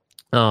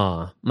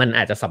มันอ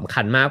าจจะสำ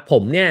คัญมากผ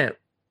มเนี่ย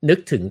นึก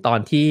ถึงตอน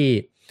ที่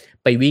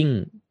ไปวิ่ง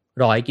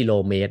100 กิโล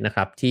เมตรนะค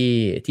รับ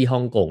ที่ฮ่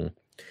องกง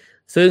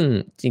ซึ่ง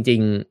จริ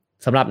ง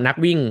ๆสำหรับนัก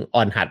วิ่ง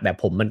อ่อนหัดแบบ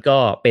ผมมันก็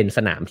เป็นส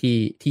นาม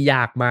ที่ย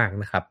ากมาก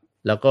นะครับ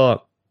แล้วก็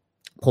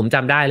ผมจ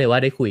ำได้เลยว่า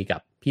ได้คุยกั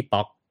บพี่ป๊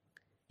อก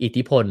อิท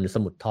ธิพลส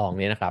มุทรทอง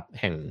เนี่ยนะครับ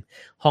แห่ง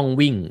ห้อง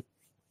วิ่ง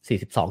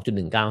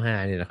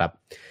 42.195 เนี่ยนะครับ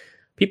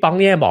พี่ป๊อก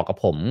เนี่ยบอกกับ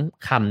ผม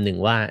คำหนึ่ง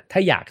ว่าถ้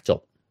าอยากจบ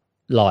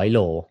100 โล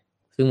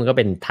ซึ่งมันก็เ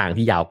ป็นทาง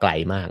ที่ยาวไกล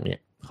มากเนี่ย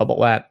เขาบอก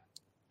ว่า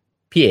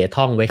พี่เอ๋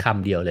ท่องไว้ค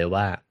ำเดียวเลย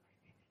ว่า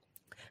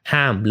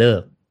ห้ามเลิ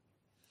ก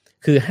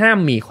คือห้าม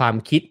มีความ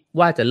คิด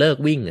ว่าจะเลิก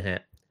วิ่งนะฮ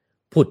ะ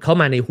ผุดเข้า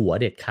มาในหัว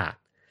เด็ดขาด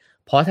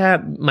เพราะถ้า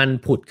มัน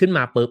ผุดขึ้นม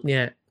าปุ๊บเนี่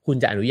ยคุณ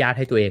จะอนุญาตใ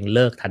ห้ตัวเองเ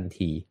ลิกทัน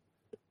ที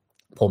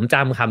ผมจ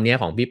ำคำนี้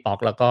ของพี่ป๊อก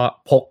แล้วก็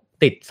พก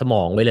ติดสม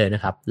องไว้เลยน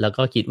ะครับแล้ว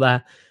ก็คิดว่า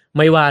ไ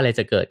ม่ว่าอะไร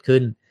จะเกิดขึ้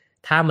น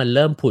ถ้ามันเ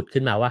ริ่มผุด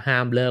ขึ้นมาว่าห้า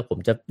มเลิกผม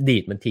จะดี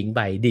ดมันทิ้ง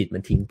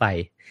ไป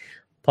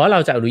เพราะเรา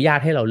จะอนุญาต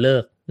ให้เราเลิ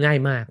กง่าย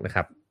มากนะค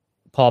รับ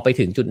พอไป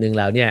ถึงจุดนึง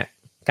แล้วเนี่ย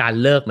การ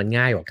เลิกมัน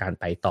ง่ายกว่าการ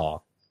ไปต่อ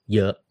เย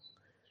อะ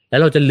แล้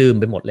วเราจะลืม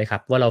ไปหมดเลยครั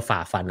บว่าเราฝ่า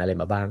ฟันอะไร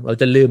มาบ้างเรา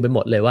จะลืมไปหม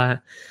ดเลยว่า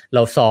เร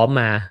าซ้อม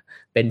มา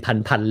เป็น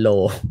พันโล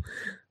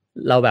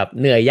เราแบบ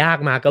เหนื่อยยาก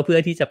มาก็เพื่อ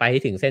ที่จะไปให้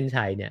ถึงเส้น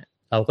ชัยเนี่ย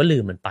เราก็ลื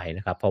มมันไปน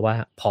ะครับเพราะว่า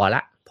พอ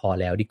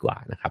แล้วดีกว่า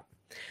นะครับ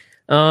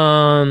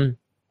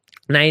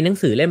ในหนัง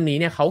สือเล่มนี้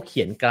เนี่ยเขาเ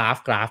ขียนกร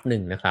าฟหนึ่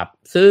งนะครับ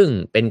ซึ่ง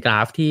เป็นกรา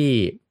ฟที่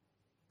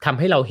ทำ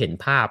ให้เราเห็น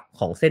ภาพ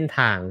ของเส้นท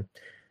าง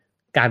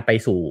การไป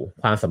สู่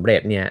ความสำเร็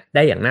จเนี่ยไ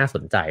ด้อย่างน่าส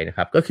นใจนะค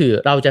รับก็คือ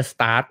เราจะส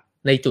ตาร์ท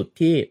ในจุด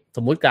ที่ส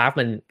มมุติกราฟ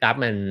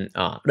มัน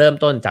เริ่ม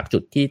ต้นจากจุ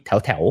ดที่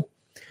แถว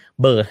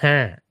เบอร์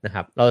5นะค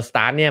รับเราสต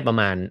าร์ทเนี่ยประ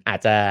มาณอาจ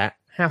จะ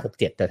5 6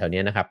 7แถวๆ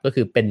นี้นะครับก็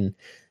คือเป็น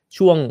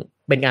ช่วง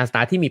เป็นการสต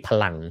าร์ทที่มีพ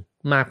ลัง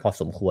มากพอ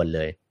สมควรเ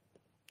ลย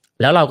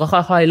แล้วเราก็ค่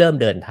อยๆเริ่ม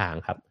เดินทาง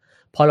ครับ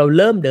พอเราเ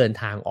ริ่มเดิน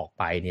ทางออก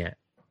ไปเนี่ย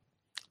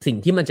สิ่ง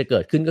ที่มันจะเกิ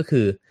ดขึ้นก็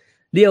คือ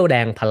เรี่ยวแร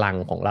งพลัง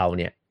ของเรา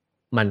เนี่ย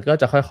มันก็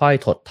จะค่อย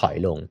ๆถดถอย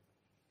ลง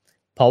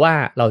เพราะว่า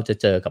เราจะ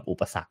เจอกับอุ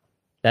ปสรรค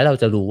และเรา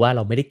จะรู้ว่าเร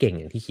าไม่ได้เก่ง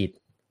อย่างที่คิด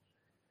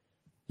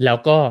แล้ว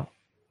ก็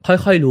ค่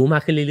อยๆรู้มา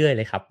กขึ้นเรื่อยๆเ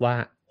ลยครับว่า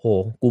โห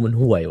กูมัน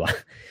ห่วยว่ะ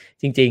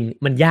จริง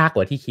ๆมันยากก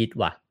ว่าที่คิด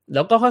ว่ะแ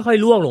ล้วก็ค่อย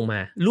ๆล่วงลง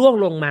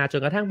มาจ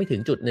นกระทั่งไปถึ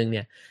งจุดนึงเ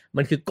นี่ย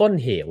มันคือก้น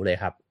เหวเลย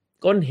ครับ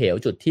ก้นเหว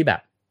จุดที่แบ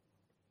บ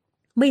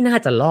ไม่น่า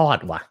จะรอด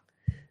ว่ะ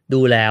ดู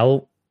แล้ว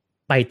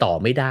ไปต่อ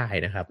ไม่ได้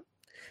นะครับ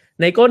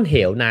ในก้นเห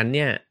วนั้นเ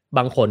นี่ยบ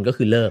างคนก็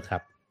คือเลิกครั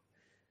บ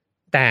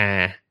แต่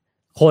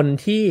คน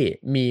ที่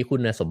มีคุ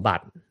ณสมบั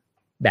ติ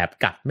แบบ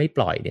กัดไม่ป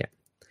ล่อยเนี่ย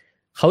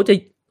เขาจะ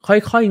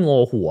ค่อยๆโง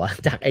หัว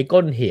จากไอ้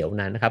ก้นเหว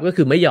นั้นนะครับก็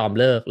คือไม่ยอม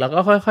เลิกแล้วก็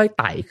ค่อยๆ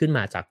ไต่ขึ้นม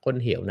าจากก้น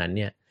เหวนั้นเ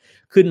นี่ย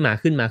ขึ้นมา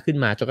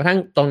จนกระทั่ง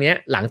ตรงเนี้ย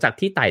หลังจาก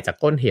ที่ไต่จาก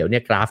ก้นเหวเนี่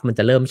ยกราฟมันจ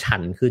ะเริ่มชั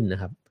นขึ้นน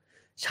ะครับ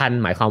ชัน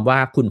หมายความว่า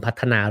คุณพั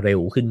ฒนาเร็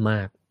วขึ้น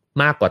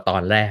มากกว่าตอ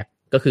นแรก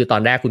ก็คือตอ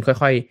นแรกคุณค่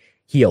อย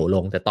ๆเหี่ยวล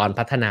งแต่ตอน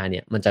พัฒนาเนี่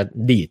ยมันจะ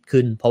ดีด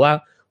ขึ้นเพราะว่า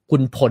คุ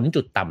ณพ้น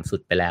จุดต่ำสุ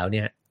ดไปแล้วเ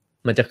นี่ย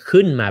มันจะ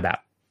ขึ้นมาแบบ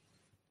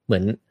เหมื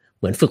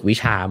อนฝึกวิ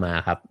ชามา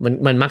ครับ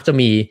มันมักจะ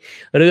มี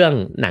เรื่อง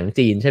หนัง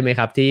จีนใช่ไหมค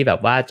รับที่แบบ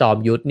ว่าจอม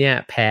ยุทธเนี่ย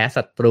แพ้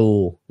ศัตรู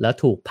แล้ว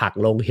ถูกผลัก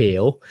ลงเห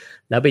ว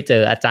แล้วไปเจ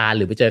ออาจารย์ห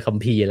รือไปเจอคัม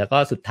ภีร์แล้วก็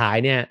สุดท้าย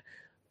เนี่ย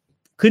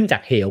ขึ้นจา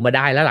กเหวมาไ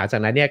ด้แล้วหลังจา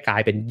กนั้นเนี่ยกลา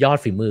ยเป็นยอด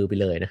ฝีมือไป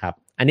เลยนะครับ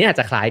อันนี้อาจ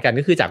จะคล้ายกัน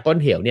ก็คือจากก้น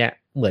เหวเนี่ย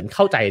เหมือนเ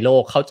ข้าใจโล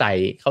กเข้าใจ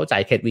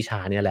เคล็ดวิชา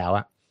เนี่ยแล้วอ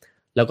ะ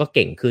แล้วก็เ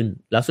ก่งขึ้น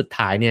แล้วสุด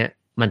ท้ายเนี่ย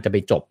มันจะไป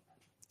จบ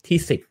ที่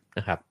10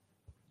นะครับ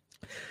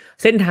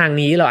เส้นทาง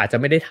นี้เราอาจจะ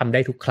ไม่ได้ทำได้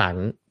ทุกครั้ง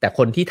แต่ค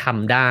นที่ท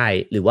ำได้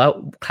หรือว่า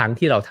ครั้ง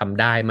ที่เราท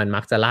ำได้มัน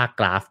มักจะลาก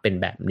กราฟเป็น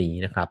แบบนี้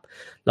นะครับ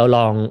เราล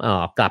อง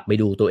กลับไป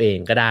ดูตัวเอง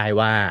ก็ได้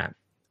ว่า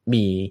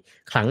มี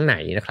ครั้งไหน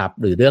นะครับ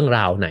หรือเรื่องร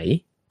าวไหน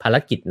ภาร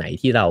กิจไหน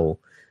ที่เรา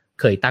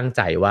เคยตั้งใ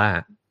จว่า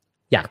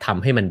อยากท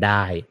ำให้มันไ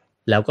ด้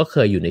แล้วก็เค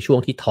ยอยู่ในช่วง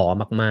ที่ท้อ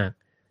มาก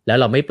ๆแล้ว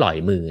เราไม่ปล่อย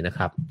มือนะค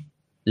รับ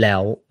แล้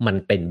วมัน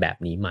เป็นแบบ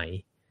นี้ไหม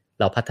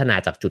เราพัฒนา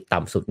จากจุดต่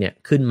ำสุดเนี่ย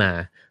ขึ้นมา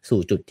สู่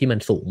จุดที่มัน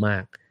สูงมา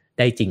ก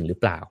ได้จริงหรือ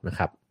เปล่านะค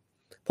รับ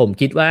ผม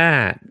คิดว่า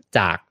จ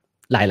าก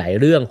หลายๆ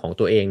เรื่องของ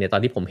ตัวเองเนี่ยตอ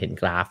นที่ผมเห็น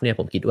กราฟเนี่ย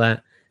ผมคิดว่า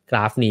กร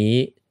าฟนี้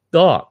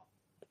ก็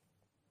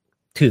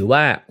ถือว่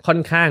าค่อ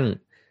นข้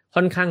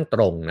างต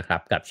รงนะครั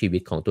บกับชีวิ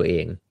ตของตัวเอ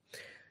ง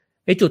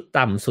ไอ้จุด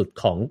ต่ำสุด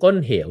ของก้น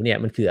เหวเนี่ย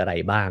มันคืออะไร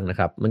บ้างนะ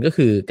ครับมันก็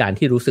คือการ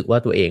ที่รู้สึกว่า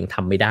ตัวเองท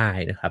ำไม่ได้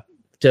นะครับ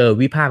เจอ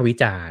วิพากษ์วิ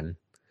จารณ์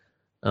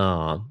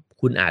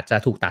คุณอาจจะ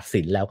ถูกตัด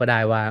สินแล้วก็ได้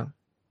ว่า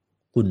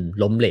คุณ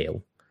ล้มเหลว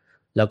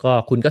แล้วก็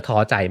คุณก็ท้อ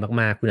ใจ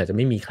มากๆคุณอาจจะไ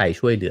ม่มีใคร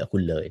ช่วยเหลือคุ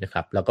ณเลยนะค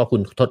รับแล้วก็คุ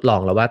ณทดลอ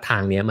งแล้วว่าทา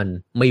งนี้มัน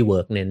ไม่เวิ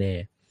ร์กแน่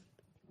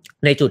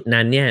ๆในจุด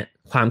นั้นเนี่ย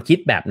ความคิด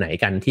แบบไหน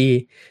กัน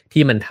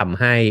ที่มันทำ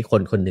ให้ค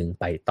นคนหนึ่ง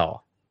ไปต่อ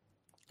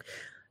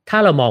ถ้า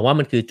เรามองว่า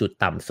มันคือจุด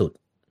ต่ำสุด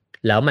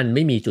แล้วมันไ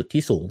ม่มีจุด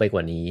ที่สูงไปก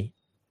ว่านี้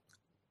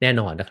แน่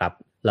นอนนะครับ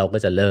เราก็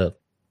จะเลิก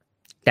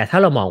แต่ถ้า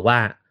เรามองว่า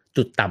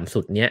จุดต่ำสุ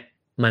ดเนี้ย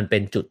มันเป็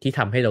นจุดที่ท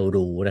ำให้เรา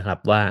รู้นะครับ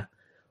ว่า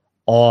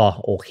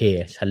โอเค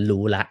ฉัน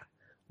รู้ละ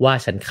ว่า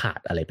ฉันขา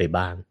ดอะไรไป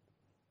บ้าง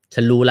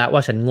ฉันรู้แล้วว่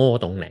าฉันโง่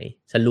ตรงไหน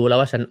ฉันรู้แล้ว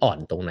ว่าฉันอ่อน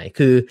ตรงไหน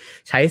คือ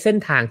ใช้เส้น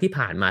ทางที่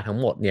ผ่านมาทั้ง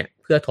หมดเนี่ย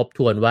เพื่อทบท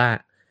วนว่า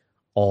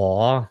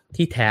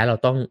ที่แท้เรา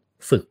ต้อง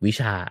ฝึกวิ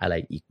ชาอะไร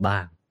อีกบ้า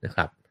งนะค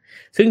รับ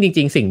ซึ่งจ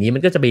ริงๆสิ่งนี้มั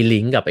นก็จะไปลิ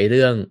งก์กับไอ้เ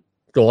รื่อง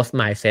growth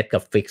mindset กั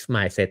บ fixed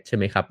mindset ใช่ไ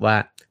หมครับว่า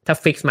ถ้า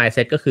fixed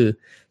mindset ก็คือ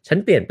ฉัน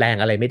เปลี่ยนแปลง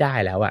อะไรไม่ได้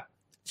แล้วอะ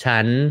ฉั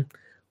น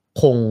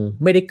คง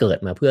ไม่ได้เกิด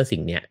มาเพื่อสิ่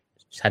งเนี้ย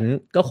ฉัน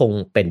ก็คง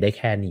เป็นได้แ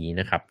ค่นี้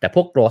นะครับแต่พ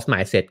วก growth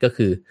mindset ก็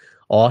คือ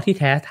ที่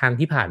แท้ทาง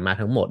ที่ผ่านมา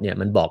ทั้งหมดเนี่ย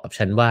มันบอกกับ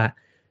ฉันว่า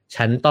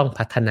ฉันต้อง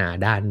พัฒนา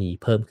ด้านนี้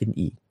เพิ่มขึ้น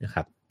อีกนะค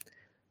รับ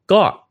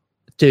ก็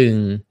จึง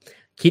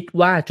คิด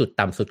ว่าจุด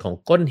ต่ำสุดของ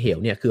ก้นเหว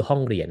เนี่ยคือห้อ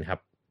งเรียนครับ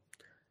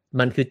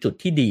มันคือจุด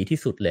ที่ดีที่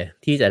สุดเลย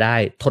ที่จะได้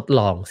ทด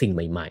ลองสิ่งใ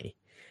หม่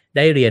ๆไ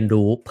ด้เรียน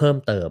รู้เพิ่ม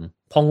เติม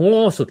พอโ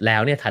ง่สุดแล้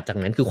วเนี่ยถัดจาก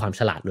นั้นคือความ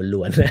ฉลาด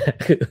ล้วน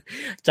ๆ คือ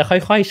จะ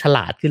ค่อยๆฉล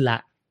าดขึ้นละ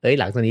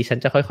หลังจากนี้ฉัน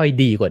จะค่อย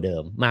ๆดีกว่าเดิ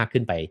มมาก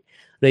ขึ้นไป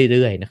เ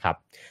รื่อยๆนะครับ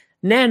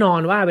แน่นอ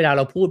นว่าเวลาเ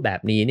ราพูดแบ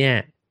บนี้เนี่ย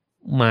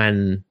มัน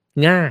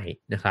ง่าย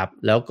นะครับ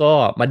แล้วก็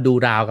มาดู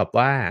ราวกับ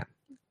ว่า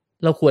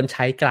เราควรใ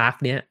ช้กราฟ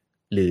เนี้ย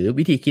หรือ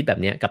วิธีคิดแบบ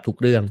เนี้ยกับทุก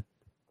เรื่อง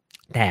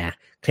แต่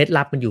เคล็ด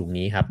ลับมันอยู่ตรง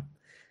นี้ครับ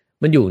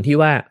มันอยู่ที่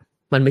ว่า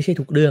มันไม่ใช่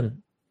ทุกเรื่อง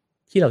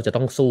ที่เราจะ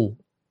ต้องสู้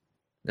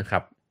นะครั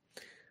บ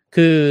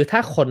คือถ้า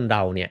คนเร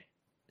าเนี่ย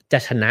จะ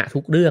ชนะทุ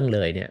กเรื่องเล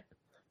ยเนี่ย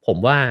ผม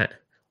ว่า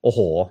โอ้โห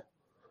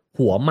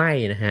หัวไหม้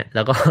นะฮะแ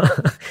ล้วก็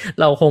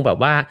เราคงแบบ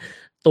ว่า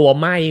ตัว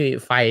ไหม้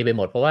ไฟไปห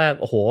มดเพราะว่า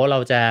โอ้โหเรา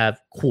จะ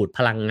ขูดพ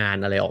ลังงาน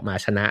อะไรออกมา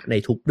ชนะใน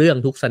ทุกเรื่อง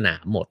ทุกสนา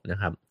มหมดนะ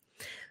ครับ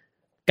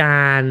ก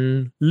าร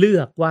เลื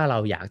อกว่าเรา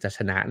อยากจะช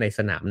นะในส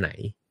นามไหน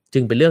จึ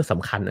งเป็นเรื่องส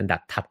ำคัญอันดั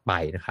บถัดไป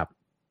นะครับ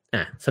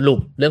สรุป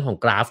เรื่องของ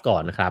กราฟก่อ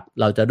นนะครับ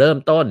เราจะเริ่ม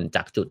ต้นจ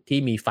ากจุดที่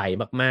มีไฟ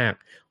มาก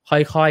ๆ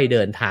ค่อยๆเ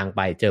ดินทางไ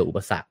ปเจออุป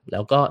สรรคแล้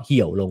วก็เ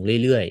หี่ยวลง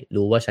เรื่อยๆ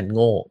รู้ว่าฉันโ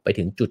ง่ไป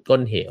ถึงจุดก้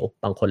นเหว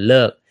บางคนเ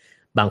ลิก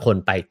บางคน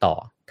ไปต่อ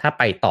ถ้า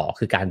ไปต่อ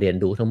คือการเรียน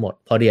รู้ทั้งหมด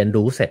พอเรียน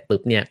รู้เสร็จปุ๊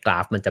บเนี่ยกรา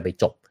ฟมันจะไป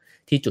จบ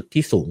ที่จุด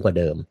ที่สูงกว่า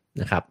เดิม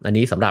นะครับอัน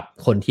นี้สำหรับ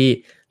คนที่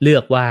เลือ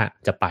กว่า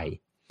จะไป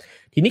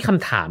ทีนี้ค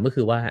ำถามก็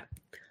คือว่า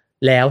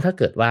แล้วถ้า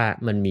เกิดว่า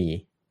มันมี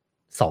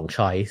2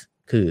 choice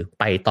คือ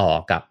ไปต่อ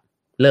กับ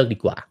เลิกดี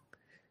กว่า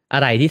อะ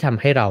ไรที่ทำ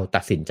ให้เรา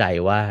ตัดสินใจ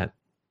ว่า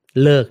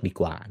เลิกดี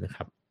กว่านะค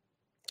รับ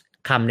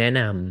คำแนะ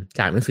นำ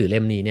จากหนังสือเ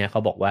ล่มนี้เนี่ยเขา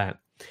บอกว่า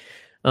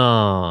เอ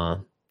อ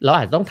เราอ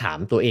าจจะต้องถาม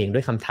ตัวเองด้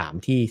วยคำถาม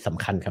ที่ส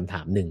ำคัญคำถ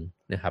ามหนึ่ง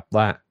นะครับ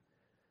ว่า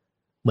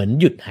เหมือน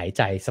หยุดหายใ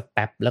จสักแ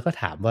ป๊บแล้วก็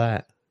ถามว่า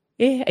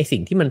ไอสิ่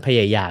งที่มันพย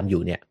ายามอ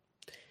ยู่เนี่ย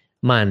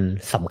มัน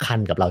สำคัญ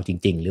กับเราจ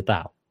ริงๆหรือเปล่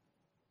า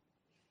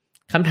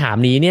คำถาม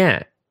นี้เนี่ย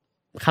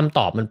คำต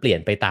อบมันเปลี่ยน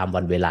ไปตาม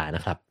วันเวลาน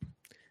ะครับ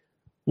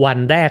วัน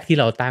แรกที่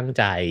เราตั้งใ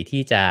จ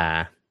ที่จะ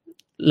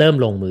เริ่ม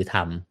ลงมือท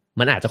ำ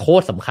มันอาจจะโค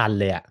ตรสำคัญ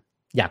เลยอะ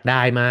อยากไ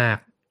ด้มาก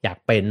อยาก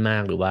เป็นมา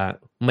กหรือว่า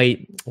ไม่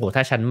โหถ้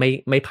าฉัน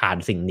ไม่ผ่าน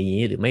สิ่งนี้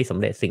หรือไม่สำ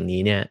เร็จสิ่ง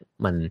นี้เนี่ย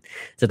มัน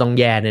จะต้อง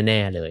แย่แน่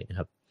ๆเลยนะค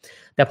รับ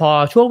แต่พอ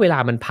ช่วงเวลา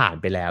มันผ่าน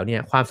ไปแล้วเนี่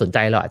ยความสนใจ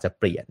เราอาจจะ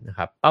เปลี่ยนนะค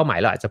รับเป้าหมาย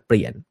เราอาจจะเป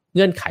ลี่ยนเ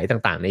งื่อนไข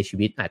ต่างๆในชี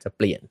วิตอาจจะเ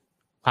ปลี่ยน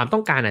ความต้อ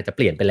งการอาจจะเป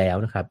ลี่ยนไปแล้ว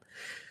นะครับ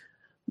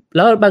แ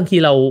ล้วบางที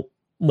เรา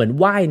เหมือน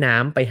ว่ายน้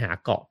ำไปหา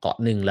เกาะ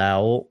หนึ่งแล้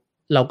ว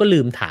เราก็ลื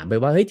มถามไป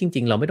ว่าเฮ้ยจ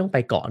ริงๆเราไม่ต้องไป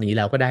เกาะนี้แ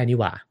ล้วก็ได้นี่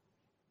หว่า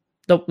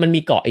มัน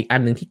มีเกาะอีกอั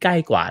นนึงที่ใกล้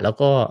กว่าแล้ว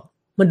ก็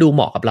มันดูเห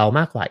มาะกับเรา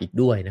มากกว่าอีก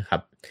ด้วยนะครั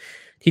บ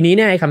ทีนี้เ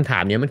นี่ยไอ้คำถา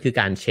มนี้มันคือ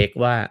การเช็ค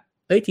ว่า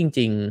เอ้ยจ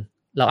ริง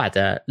ๆเราอาจจ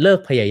ะเลิก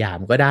พยายาม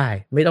ก็ได้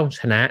ไม่ต้อง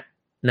ชนะ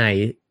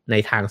ใน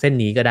ทางเส้น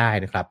นี้ก็ได้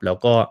นะครับแล้ว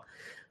ก็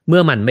เมื่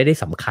อมันไม่ได้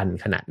สำคัญ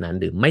ขนาดนั้น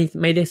หรือไ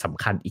ม่ได้ส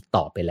ำคัญอีก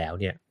ต่อไปแล้ว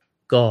เนี่ย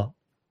ก็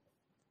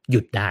ห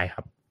ยุดได้ค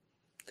รับ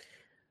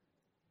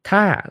ถ้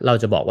าเรา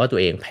จะบอกว่าตัว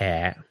เองแพ้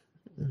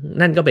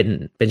นั่นก็เ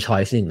ป็น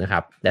choice หนึ่งนะค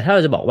รับแต่ถ้าเร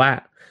าจะบอกว่า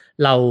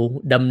เรา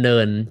ดำเนิ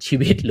นชี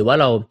วิตหรือว่า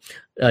เรา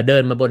เดิ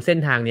นมาบนเส้น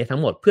ทางนี้ทั้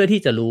งหมดเพื่อที่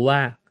จะรู้ว่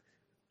า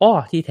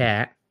ที่แท้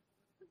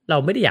เรา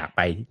ไม่ได้อยากไ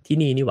ปที่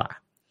นี่นี่หว่า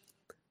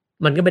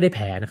มันก็ไม่ได้แ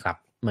พ้นะครับ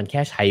มันแ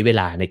ค่ใช้เว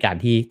ลาในการ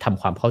ที่ท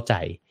ำความเข้าใจ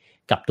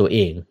กับตัวเอ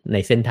งใน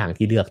เส้นทาง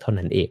ที่เลือกเท่า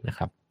นั้นเองนะค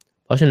รับ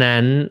เพราะฉะนั้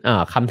น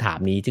คำถาม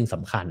นี้จึงส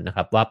ำคัญนะค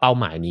รับว่าเป้า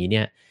หมายนี้เ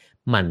นี่ย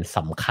มันส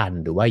ำคัญ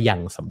หรือว่ายัง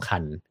สำคั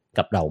ญ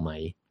กับเราไหม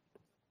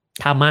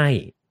ถ้าไม่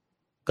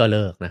ก็เ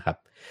ลิกนะครับ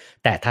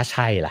แต่ถ้าใ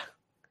ช่ล่ะ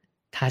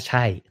ถ้าใ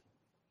ช่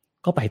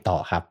ก็ไปต่อ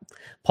ครับ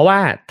เพราะว่า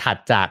ถัด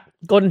จาก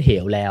ก้นเห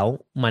วแล้ว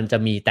มันจะ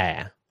มีแต่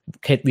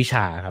เคล็ดวิช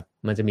าครับ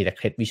มันจะมีแต่เ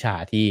คล็ดวิชา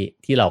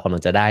ที่เรากำลั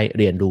งจะได้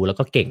เรียนรู้แล้ว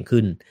ก็เก่ง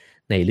ขึ้น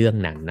ในเรื่อง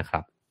นั้นนะครั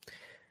บ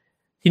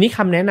ทีนี้ค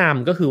ำแนะน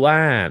ำก็คือว่า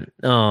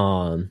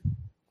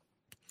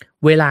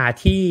เวลา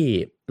ที่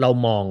เรา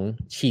มอง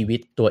ชีวิต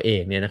ตัวเอ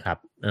งเนี่ยนะครับ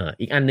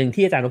อีกอันนึง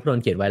ที่อาจารย์นพดล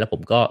เขียนไว้แล้วผ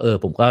ม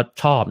ก็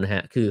ชอบนะฮ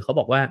ะคือเขา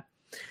บอกว่า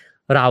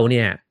เราเ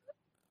นี่ย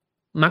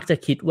มั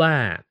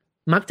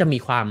กจะมี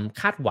ความ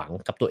คาดหวัง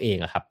กับตัวเอง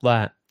อะครับว่า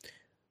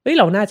เฮ้ย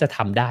เราน่าจะท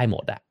ำได้หม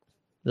ดอะ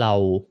เรา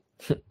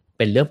เ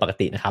ป็นเรื่องปก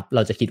ตินะครับเร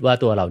าจะคิดว่า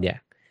ตัวเราเนี่ย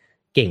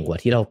เก่งกว่า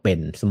ที่เราเป็น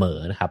เสมอ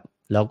นะครับ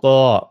แล้วก็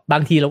บา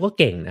งทีเราก็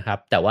เก่งนะครับ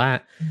แต่ว่า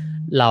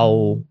เรา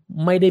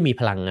ไม่ได้มี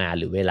พลังงาน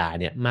หรือเวลา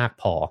เนี่ยมาก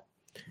พอ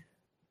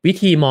วิ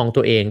ธีมอง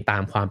ตัวเองตา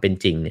มความเป็น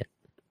จริงเนี่ย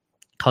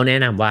เขาแนะ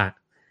นำว่า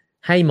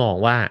ให้มอง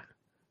ว่า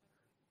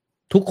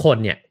ทุกคน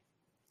เนี่ย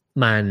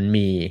มัน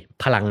มี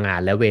พลังงาน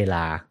และเวล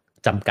า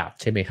จำกัด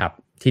ใช่ไหมครับ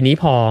ทีนี้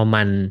พอ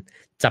มัน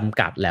จำ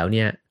กัดแล้วเ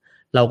นี่ย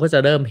เราก็จะ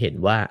เริ่มเห็น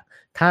ว่า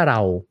ถ้าเรา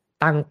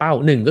ตั้งเป้า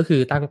หนึ่งก็คื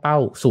อตั้งเป้า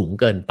สูง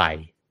เกินไป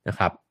นะค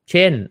รับเ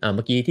ช่นเ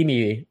มื่อกี้ที่มี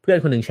เพื่อน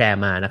คนหนึ่งแชร์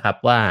มานะครับ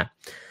ว่า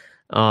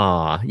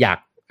อยาก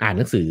อ่านห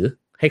นังสือ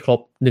ให้ครบ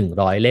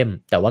100เล่ม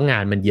แต่ว่างา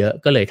นมันเยอะ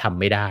ก็เลยทำ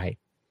ไม่ได้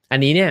อัน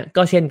นี้เนี่ย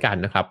ก็เช่นกัน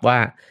นะครับว่า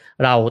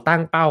เราตั้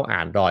งเป้าอ่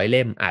าน100เ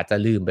ล่มอาจจะ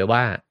ลืมไปว่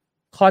า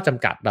ข้อจ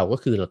ำกัดเราก็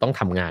คือเราต้อง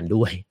ทำงาน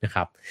ด้วยนะค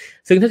รับ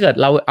ซึ่งถ้าเกิด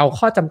เราเอา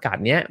ข้อจำกัด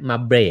เนี้ยมา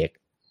เบรก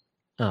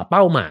เ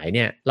ป้าหมายเ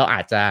นี่ยเราอ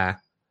าจจะ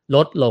ล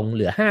ดลงเห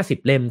ลือ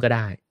50เล่มก็ไ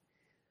ด้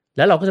แ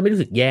ล้วเราก็จะไม่รู้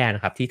สึกแย่น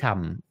ะครับที่ท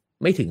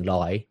ำไม่ถึง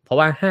100เพราะ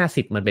ว่า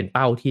50มันเป็นเ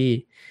ป้า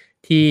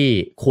ที่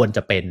ควรจ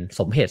ะเป็น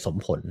สมเหตุสม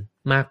ผล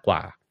มากกว่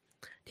า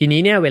ทีนี้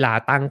เนี่ยเวลา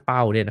ตั้งเป้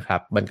าเนี่ยนะครั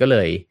บมันก็เล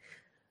ย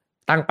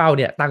ตั้งเป้าเ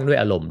นี่ยตั้งด้วย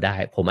อารมณ์ได้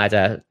ผมอาจจ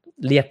ะ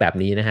เรียกแบบ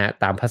นี้นะฮะ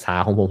ตามภาษา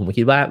ของผม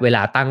คิดว่าเวล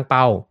าตั้งเ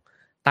ป้า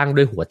ตั้ง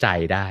ด้วยหัวใจ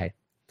ได้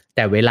แ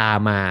ต่เวลา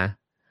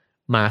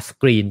มาส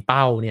กรีนเ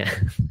ป้าเนี่ย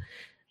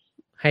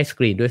ให้สก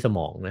รีนด้วยสม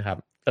องนะครับ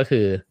ก็คื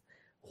อ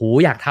หู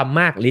อยากทำ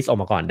มากลิสต์ออก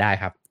มาก่อนได้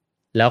ครับ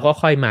แล้วก็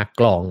ค่อยมา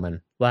กรองมัน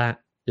ว่า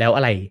แล้วอ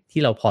ะไร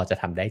ที่เราพอจะ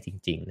ทำได้จ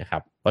ริงๆนะครั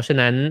บเพราะฉะ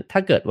นั้นถ้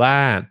าเกิดว่า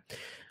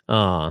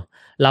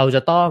เราจ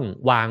ะต้อง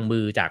วางมื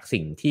อจาก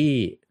สิ่งที่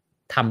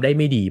ทำได้ไ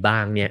ม่ดีบ้า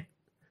งเนี่ย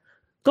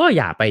ก็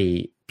อย่าไป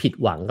ผิด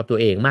หวังกับตัว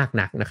เองมาก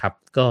นักนะครับ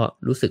ก็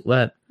รู้สึกว่า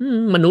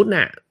มนุษย์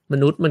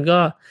มันก็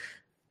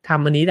ท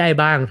ำอันนี้ได้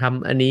บ้างท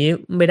ำอันนี้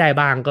ไม่ได้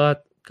บ้าง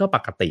ก็ป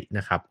กติน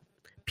ะครับ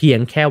เพียง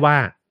แค่ว่า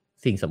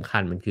สิ่งสำคั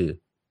ญมันคือ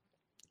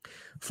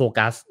โฟ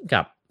กัส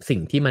กับ สิ่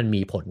งที่มัน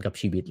มีผลกับ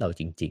ชีวิตเรา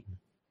จริง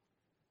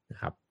ๆนะ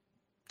ครับ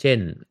เช่น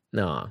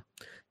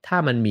ถ้า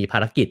มันมีภา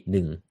รกิจห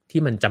นึ่ง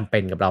ที่มันจำเป็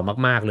นกับเรา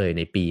มากๆเลยใ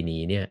นปี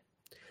นี้เนี่ย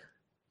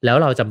แล้ว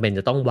เราจำเป็นจ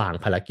ะต้องวาง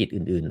ภารกิจ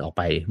อื่นๆออกไ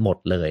ปหมด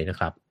เลยนะ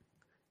ครับ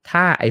ถ้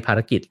าไอ้ภาร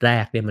กิจแร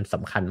กเนี่ยมันส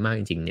ำคัญมาก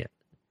จริงๆเนี่ย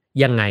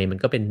ยังไงมัน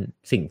ก็เป็น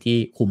สิ่งที่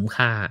คุ้ม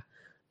ค่า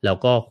แล้ว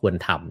ก็ควร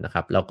ทำนะค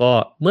รับแล้วก็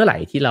เมื่อไหร่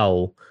ที่เรา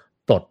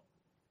ปลด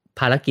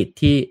ภารกิจ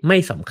ที่ไม่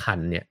สำคัญ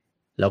เนี่ย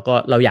แล้วก็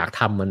เราอยาก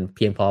ทำมันเ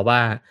พียงเพราะว่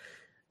า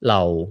เ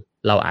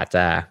ราอาจจ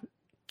ะ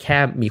แค่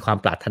มีความ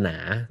ปรารถนา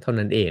เท่า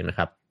นั้นเองนะค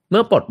รับเ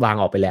มื่อปลดวาง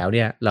ออกไปแล้วเ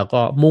นี่ยเรา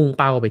ก็มุ่ง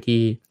เป้าไป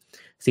ที่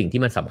สิ่ง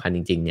ที่มันสำคัญจ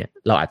ริงๆเนี่ย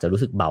เราอาจจะรู้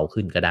สึกเบา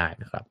ขึ้นก็ได้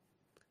นะครับ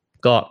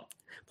ก็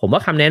ผมว่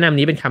าคำแนะนำ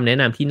นี้เป็นคำแนะ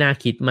นำที่น่า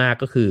คิดมาก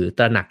ก็คือต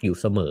ระหนักอยู่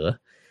เสมอ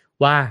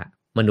ว่า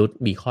มนุษย์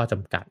มีข้อจ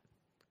ำกัด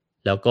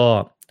แล้วก็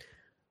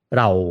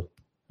เรา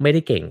ไม่ได้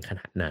เก่งข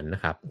นาดนั้นน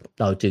ะครับ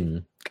เรา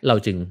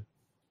จึง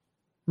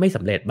ไม่ส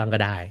ำเร็จบ้างก็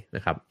ได้น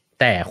ะครับ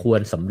แต่คว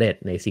รสำเร็จ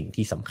ในสิ่ง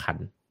ที่สำคัญ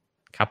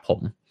ครับผม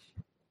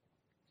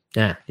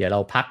เดี๋ยวเรา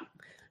พัก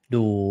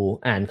ดู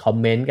อ่านคอม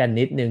เมนต์กัน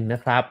นิดนึงนะ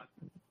ครับ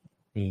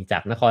นี่จา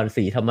กนครศ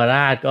รีธรรมร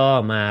าชก็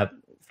มา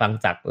ฟัง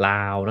จากล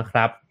าวนะค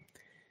รับ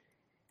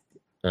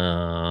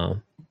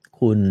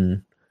คุณ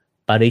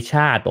ปริช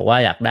าติบอกว่า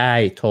อยากได้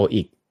โทร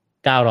อีก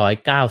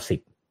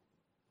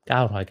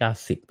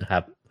990นะครั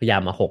บพยายา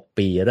มมา6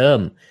ปีเริ่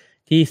ม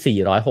ที่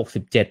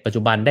467ปัจ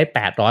จุบันได้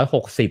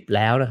860แ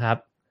ล้วนะครับ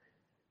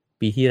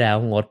ปีที่แล้ว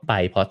งดไป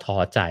พอท้อ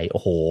ใจโ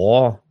อ้โห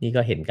นี่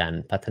ก็เห็นการ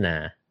พัฒนา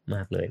ม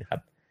ากเลยนะครั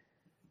บ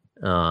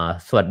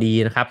สวัสดี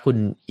นะครับคุณ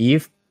อี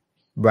ฟ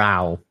บรา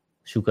วน์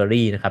ชูกา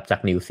รีนะครับจาก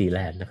นิวซีแล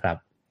นด์นะครับ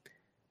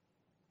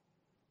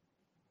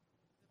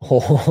โอ้โห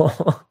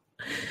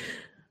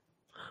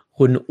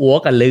คุณอ้ว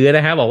กันลือน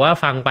ะครับบอกว่า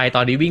ฟังไปต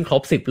อนนี้วิ่งคร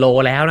บ10โล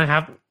แล้วนะครั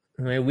บท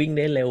ำไมวิ่งไ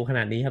ด้เร็วขน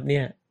าดนี้ครับเนี่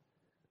ย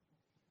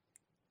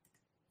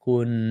คุ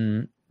ณ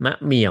มะ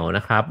เหมี่ยวน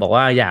ะครับบอก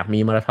ว่าอยากมี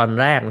มาราธอน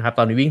แรกนะครับต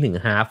อนนี้วิ่งถึง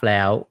ฮาล์ฟแ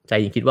ล้วใจ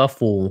ยังคิดว่า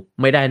ฟูล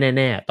ไม่ได้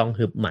แน่ๆต้อง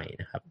ฮึบใหม่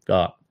นะครับ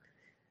ก็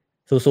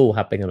สู้ๆค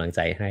รับเป็นกำลังใจ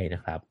ให้น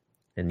ะครับ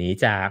อันนี้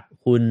จาก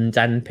คุณ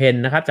จันเพน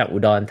นะครับจากอุ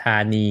ดรธา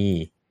นี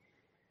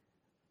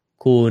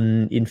คุณ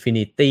อินฟิ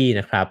นิตี้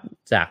นะครับ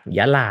จากย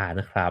ะลา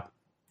นะครับ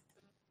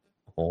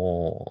โอ้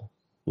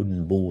คุณ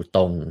บูต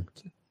ง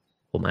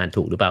ผมอ่าน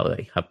ถูกหรือเปล่าเอ่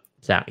ยครับ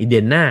จากอินเดี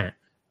ยนา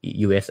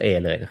USA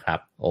เลยนะครับ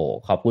โอ้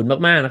ขอบคุณ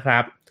มากๆนะครั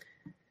บ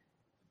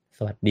ส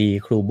วัสดี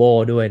ครูโบ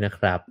ด้วยนะค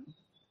รับ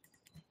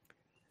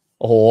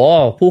โอ้โห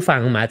ผู้ฟั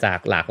งมาจาก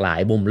หลากหลาย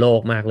มุมโล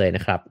กมากเลยน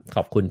ะครับข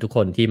อบคุณทุกค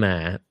นที่มา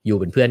อยู่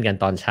เป็นเพื่อนกัน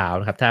ตอนเช้า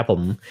นะครับถ้าผ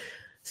ม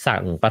สั่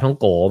งปลาท่อง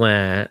โกมา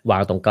วา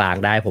งตรงกลาง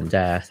ได้ผมจ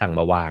ะสั่ง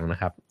มาวางนะ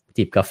ครับ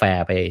จิบกาแฟ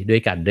ไปด้ว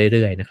ยกันเ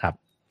รื่อยๆนะครับ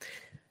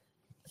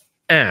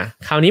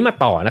คราวนี้มา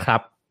ต่อนะครั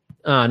บ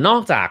นอ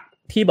กจาก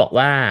ที่บอก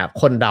ว่า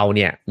คนเราเ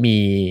นี่ยมี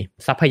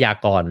ทรัพยา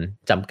กร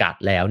จำกัด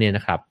แล้วเนี่ยน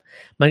ะครับ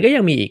มันก็ยั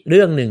งมีอีกเ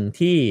รื่องหนึ่ง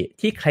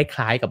ที่ค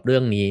ล้ายๆกับเรื่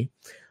องนี้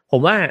ผ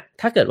มว่า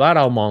ถ้าเกิดว่าเ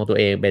รามองตัว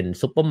เองเป็น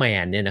ซุปเปอร์แม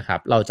นเนี่ยนะครับ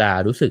เราจะ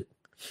รู้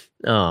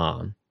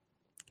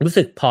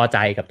สึกพอใจ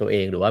กับตัวเอ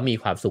งหรือว่ามี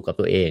ความสุขกับ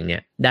ตัวเองเนี่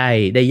ยไ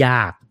ด้ย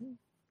าก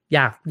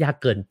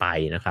เกินไป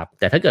นะครับ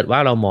แต่ถ้าเกิดว่า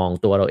เรามอง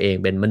ตัวเราเอง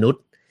เป็นมนุษ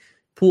ย์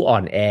ผู้อ่อ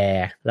นแอ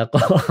แล้ว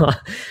ก็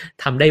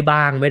ทำได้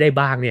บ้างไม่ได้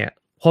บ้างเนี่ย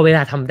พอเวล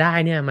าทำได้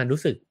เนี่ยมัน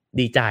รู้สึก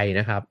ดีใจ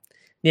นะครับ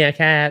เนี่ยแ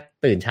ค่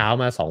ตื่นเช้า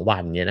มา2วั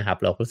นเนี่ยนะครับ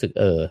เรารู้สึก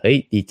เฮ้ย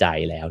ดีใจ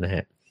แล้วนะฮ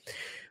ะ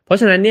เพราะ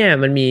ฉะนั้นเนี่ย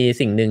มันมี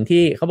สิ่งหนึ่ง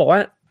ที่เขาบอกว่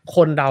าค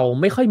นเรา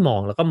ไม่ค่อยมอ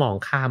งแล้วก็มอง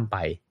ข้ามไป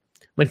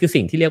มันคือ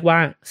สิ่งที่เรียกว่า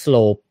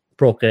slow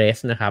progress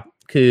นะครับ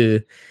คือ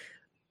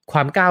คว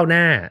ามก้าวห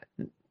น้า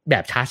แบ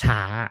บช้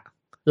า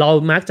ๆเรา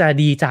มักจะ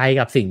ดีใจ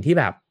กับสิ่งที่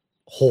แบบ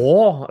โห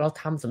เรา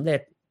ทำสำเร็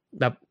จ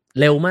แบบ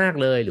เร็วมาก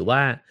เลยหรือว่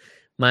า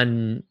มัน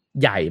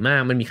ใหญ่มา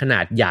กมันมีขน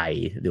าดใหญ่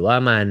หรือว่า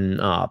มัน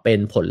เป็น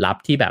ผลลัพ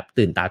ธ์ที่แบบ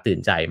ตื่นตาตื่น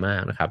ใจมา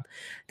กนะครับ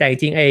แต่จ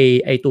ริงๆ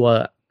ไอตัว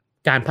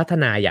การพัฒ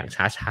นาอย่าง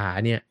ช้า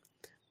ๆเนี่ย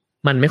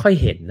มันไม่ค่อย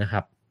เห็นนะค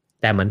รับ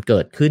แต่มันเกิ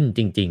ดขึ้น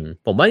จริง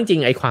ๆผมว่าจริ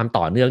งๆไอความ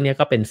ต่อเนื่องเนี่ย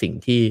ก็เป็นสิ่ง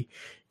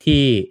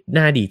ที่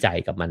น่าดีใจ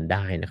กับมันไ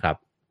ด้นะครับ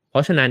เพร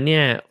าะฉะนั้นเ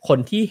นี่ยคน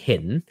ที่เห็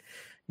น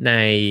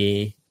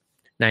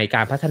ในก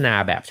ารพัฒนา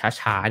แบบ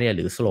ช้าๆเนี่ยห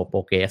รือ slow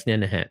progress เนี่ย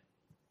นะฮะ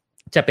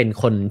จะเป็น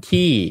คน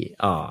ที่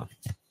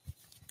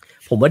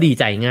ผมว่าดี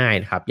ใจง่าย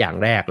นะครับอย่าง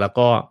แรกแล้ว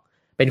ก็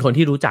เป็นคน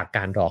ที่รู้จักก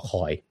ารรอค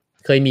อย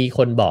เคยมีค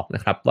นบอกน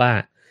ะครับว่า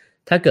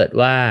ถ้าเกิด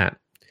ว่า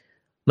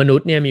มนุษ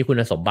ย์เนี่ยมีคุ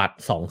ณสมบัติ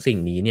2สิ่ง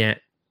นี้เนี่ย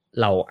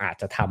เราอาจ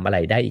จะทำอะไร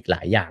ได้อีกหล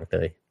ายอย่างเล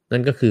ยนั่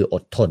นก็คืออ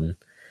ดทน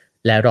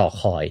และรอ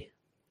คอย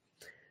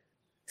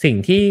สิ่ง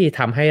ที่ท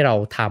ำให้เรา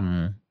ท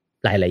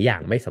ำหลายๆอย่า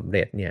งไม่สำเ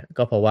ร็จเนี่ย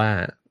ก็เพราะว่า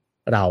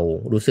เรา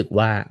รู้สึก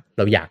ว่าเ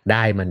ราอยากไ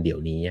ด้มันเดี๋ยว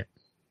นี้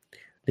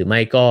หรือไม่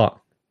ก็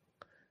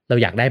เรา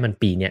อยากได้มัน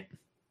ปีเนี้ย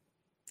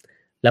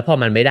แล้วพอ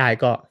มันไม่ได้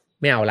ก็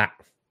ไม่เอาละ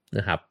น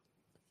ะครับ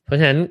เพราะ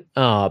ฉะนั้น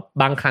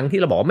บางครั้งที่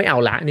เราบอกว่าไม่เอา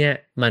ละเนี่ย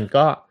มัน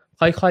ก็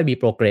ค่อยๆมี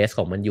progress ข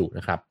องมันอยู่น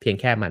ะครับเพียง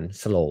แค่มัน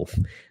slow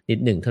นิด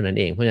หนึ่งเท่านั้น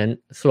เองเพราะฉะนั้น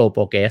slow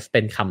progress เ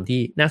ป็นคำที่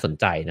น่าสน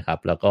ใจนะครับ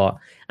แล้วก็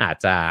อาจ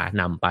จะ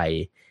นำไป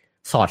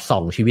สอดส่อ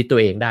งชีวิตตัว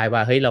เองได้ว่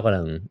าเฮ้ยเรากำ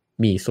ลัง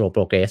มี slow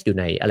progress อยู่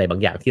ในอะไรบา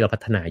งอย่างที่เราพั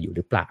ฒนาอยู่ห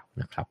รือเปล่า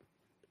นะครับ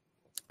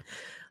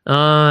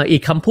อี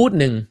กคำพูด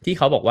หนึ่งที่เ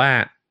ขาบอกว่า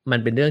มัน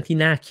เป็นเรื่องที่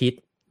น่าคิด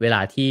เวล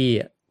าที่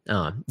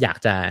อยาก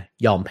จะ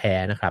ยอมแพ้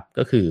นะครับ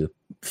ก็คือ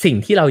สิ่ง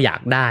ที่เราอยา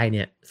กได้เ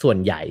นี่ยส่วน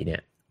ใหญ่เนี่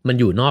ยมัน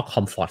อยู่นอกค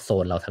อมฟอร์ตโซ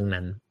นเราทั้ง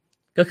นั้น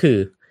ก็คือ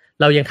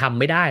เรายังทำ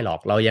ไม่ได้หรอก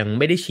เรายัง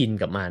ไม่ได้ชิน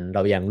กับมันเร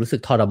ายังรู้สึ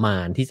กทรมา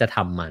นที่จะท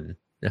ำมัน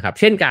นะครับ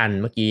เช่นกัน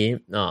เมื่อกี้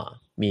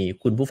มี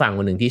คุณผู้ฟังค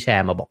นหนึ่งที่แช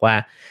ร์มาบอกว่า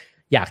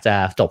อยากจะ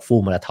จบฟู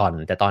ลมาราธอน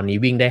แต่ตอนนี้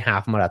วิ่งได้ฮา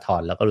ล์ฟมาราธอ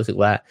นแล้วก็รู้สึก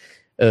ว่า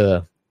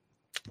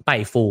ไป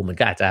ฟูลมัน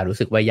ก็อาจจะรู้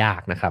สึกว่ายา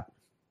กนะครับ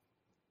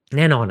แ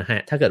น่นอนนะฮ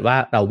ะถ้าเกิดว่า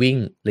เราวิ่ง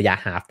ระยะ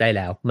ฮาล์ฟได้แ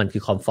ล้วมันคื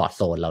อคอมฟอร์ตโ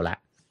ซนเราละ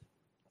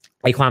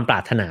ไอความปรา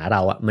รถนาเร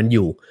าอ่ะมันอ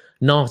ยู่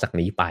นอกจาก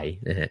นี้ไป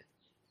นะฮะ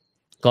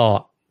ก็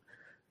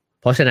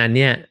เพราะฉะนั้นเ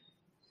นี่ย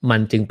มั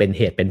นจึงเป็นเ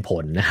หตุเป็นผ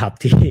ลนะครับ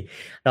ที่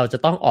เราจะ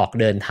ต้องออก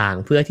เดินทาง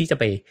เพื่อที่จะ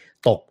ไป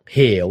ตกเห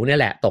วเนี่ย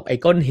แหละตกไอ้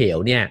ก้นเหว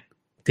เนี่ย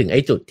ถึงไอ้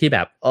จุดที่แบ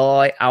บโอ้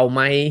ยเอาไห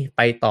มไ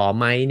ปต่อ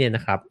ไหมเนี่ยน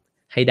ะครับ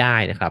ให้ได้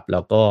นะครับแล้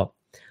วก็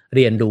เ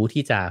รียนรู้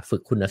ที่จะฝึ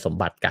กคุณสม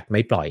บัติกัดไ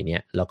ม่ปล่อยเนี่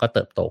ยแล้วก็เ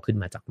ติบโตขึ้น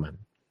มาจากมัน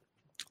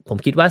ผม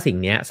คิดว่าสิ่ง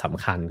นี้ส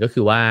ำคัญก็คื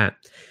อว่า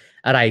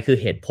อะไรคือ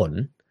เหตุผล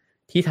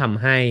ที่ท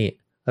ำให้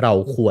เรา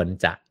ควร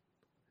จะ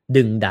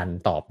ดึงดัน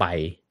ต่อไป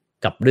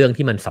กับเรื่อง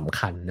ที่มันสำ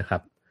คัญนะครั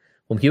บ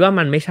ผมคิดว่า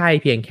มันไม่ใช่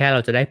เพียงแค่เร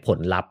าจะได้ผล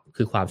ลัพธ์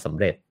คือความสำ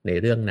เร็จใน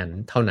เรื่องนั้น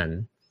เท่านั้น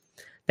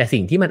แต่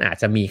สิ่งที่มันอาจ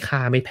จะมีค่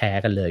าไม่แพ้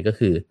กันเลยก็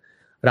คือ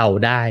เรา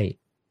ได้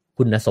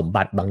คุณสม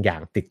บัติบางอย่า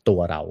งติดตัว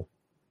เรา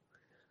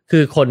คื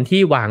อคน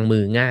ที่วางมื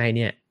อง่ายเ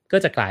นี่ยก็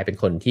จะกลายเป็น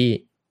คนที่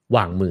ว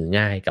างมือ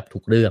ง่ายกับทุ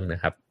กเรื่องน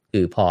ะครับคื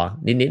อพอ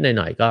นิดๆ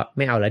หน่อยๆก็ไ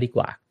ม่เอาแล้วดีก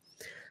ว่า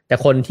แต่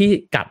คนที่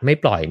กัดไม่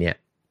ปล่อยเนี่ย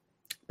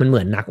มันเหมื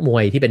อนนักมว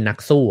ยที่เป็นนัก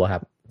สู้ครั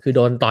บคือโ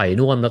ดนต่อย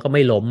น่วมแล้วก็ไ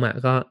ม่ล้มอ่ะ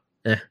ก็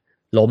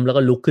ล้มแล้ว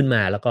ก็ลุกขึ้นม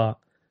าแล้วก็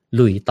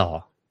ลุยต่อ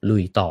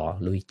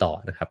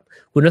นะครับ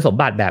คุณสม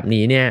บัติแบบ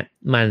นี้เนี่ย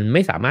มันไ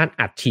ม่สามารถ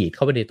อัดฉีดเ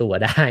ข้าไปในตัว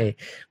ได้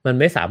มัน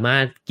ไม่สามา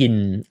รถกิน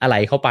อะไร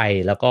เข้าไป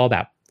แล้วก็แบ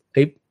บ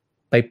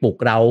ไปปลุก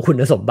เราคุ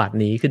ณสมบัติ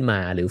นี้ขึ้นมา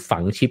หรือฝั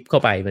งชิปเข้า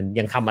ไปมัน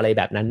ยังทำอะไรแ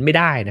บบนั้นไม่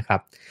ได้นะครับ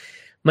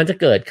มันจะ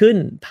เกิดขึ้น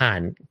ผ่า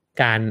น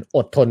การอ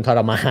ดทนทร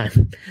มาน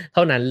เ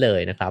ท่านั้นเลย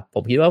นะครับผ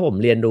มคิดว่าผม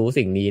เรียนรู้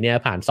สิ่งนี้เนี่ย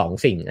ผ่าน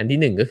2สิ่งอัน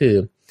ที่1ก็คือ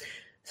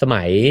ส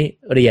มัย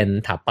เรียน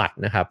ถาปัตย์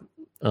นะครับ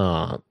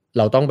เ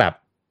ราต้องแบบ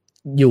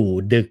อยู่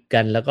ดึก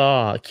กันแล้วก็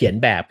เขียน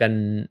แบบกัน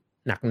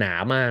หนักหนา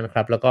มากนะค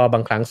รับแล้วก็บา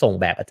งครั้งส่ง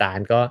แบบอาจาร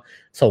ย์ก็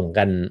ส่ง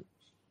กัน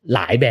หล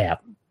ายแบบ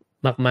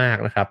มาก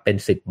ๆนะครับเป็น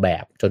10แบ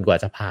บจนกว่า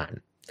จะผ่าน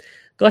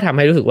ก็ทำใ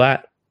ห้รู้สึกว่า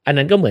อัน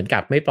นั้นก็เหมือนกั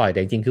บไม่ปล่อยแต่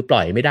จริงๆคือปล่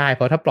อยไม่ได้เพ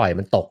ราะถ้าปล่อย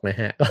มันตกนะ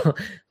ฮะ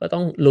ก็ต้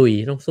องลุย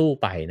ต้องสู้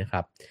ไปนะครั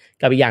บ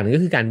กับอีกอย่างนึง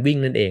ก็คือการวิ่ง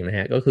นั่นเองนะฮ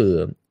ะก็คือ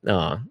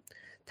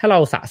ถ้าเรา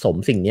สะสม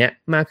สิ่งนี้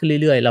มากขึ้น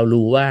เรื่อยๆเรา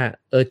รู้ว่า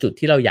จุด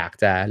ที่เราอยาก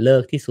จะเลิ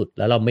กที่สุดแ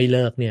ล้วเราไม่เ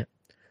ลิกเนี่ย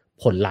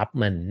ผลลัพธ์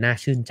มันน่า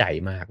ชื่นใจ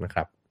มากนะค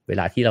รับเว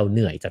ลาที่เราเห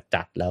นื่อย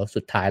จัดๆแล้ว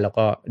สุดท้ายเรา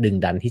ก็ดึง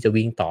ดันที่จะ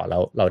วิ่งต่อแล้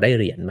วเราได้เ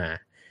หรียญมา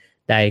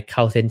ได้เข้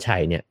าเส้นชั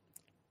ยเนี่ย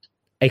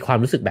ไอความ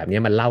รู้สึกแบบนี้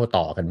มันเล่า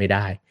ต่อกันไม่ไ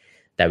ด้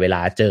แต่เวล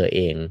าเจอเอ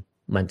ง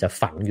มันจะ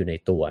ฝังอยู่ใน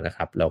ตัวนะค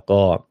รับแล้วก็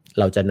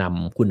เราจะน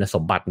ำคุณส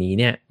มบัตินี้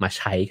เนี่ยมาใ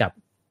ช้กับ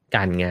ก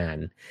ารงาน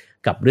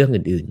กับเรื่อง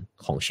อื่น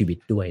ๆของชีวิต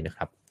ด้วยนะค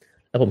รับ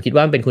แล้วผมคิดว่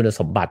ามันเป็นคุณ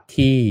สมบัติ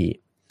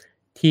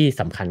ที่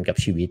สำคัญกับ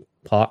ชีวิต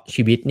เพราะ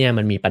ชีวิตเนี่ย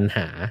มันมีปัญห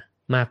า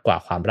มากกว่า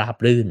ความราบ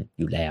รื่น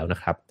อยู่แล้วนะ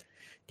ครับ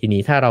ที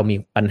นี้ถ้าเรามี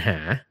ปัญหา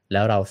แล้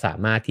วเราสา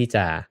มารถที่จ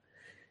ะ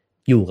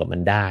อยู่กับมั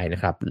นได้นะ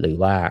ครับหรือ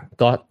ว่า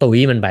ก็ตุ้ย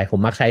มันไปผม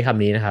มักใช้ค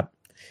ำนี้นะครับ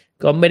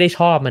ก็ไม่ได้ช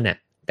อบมันน่ะ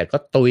แต่ก็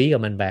ตุ้ยกั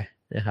บมันไป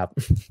นะครับ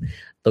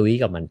ตุ้ย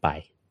กับมันไป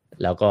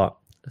แล้วก็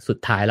สุด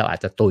ท้ายเราอาจ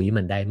จะตุ้ย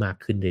มันได้มาก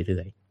ขึ้นเรื่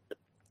อย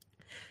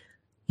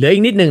ๆเหลืออี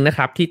กนิดนึงนะค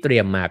รับที่เตรี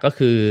ยมมาก็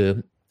คือ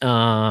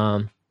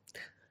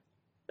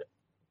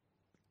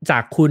จา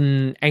กคุณ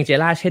แองเจ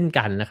ล่าเช่น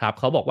กันนะครับ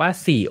เขาบอกว่า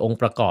4องค์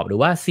ประกอบหรือ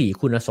ว่า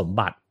4คุณสม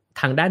บัติ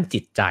ทางด้านจิ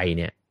ตใจเ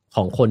นี่ยข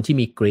องคนที่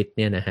มีกริดเ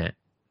นี่ยนะฮะ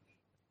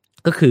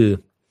ก็คือ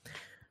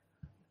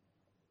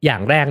อย่า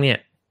งแรกเนี่ย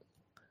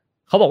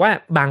เขาบอกว่า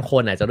บางค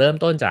นอาจจะเริ่ม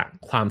ต้นจาก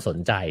ความสน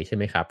ใจใช่ไ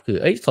หมครับคือ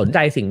สนใจ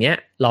สิ่งนี้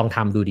ลองท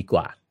ำดูดีก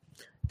ว่า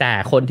แต่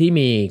คนที่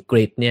มีก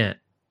ริดเนี่ย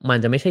มัน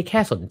จะไม่ใช่แค่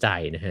สนใจ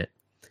นะฮะ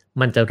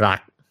มันจะรัก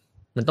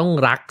มันต้อง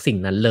รักสิ่ง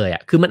นั้นเลยอ่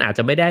ะคือมันอาจจ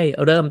ะไม่ได้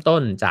เริ่มต้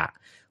นจาก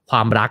คว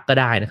ามรักก็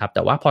ได้นะครับแ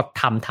ต่ว่าพอ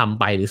ทำ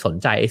ไปหรือสน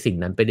ใจไอ้สิ่ง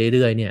นั้นไปเ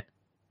รื่อยๆเนี่ย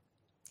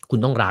คุณ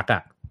ต้องรักอ่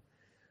ะ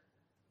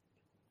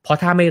เพราะ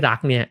ถ้าไม่รัก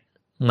เนี่ย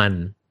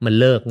มัน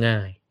เลิกง่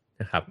าย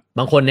นะครับบ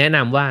างคนแนะน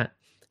ำว่า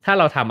ถ้า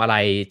เราทำอะไร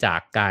จา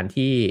กการ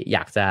ที่อย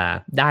ากจะ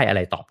ได้อะไร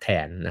ตอบแท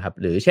นนะครับ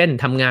หรือเช่น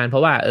ทำงานเพรา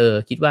ะว่า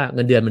คิดว่าเ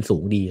งินเดือนมันสู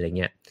งดีอะไร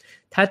เงี้ย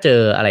ถ้าเจ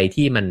ออะไร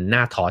ที่มันน่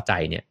าท้อใจ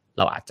เนี่ยเ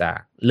ราอาจจะ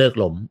เลิก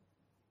ล้ม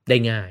ได้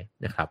ง่าย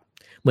นะครับ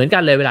เหมือนกั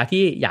นเลยเวลา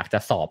ที่อยากจะ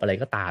สอบอะไร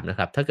ก็ตามนะค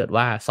รับถ้าเกิด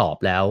ว่าสอบ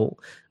แล้ว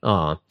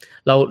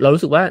เรา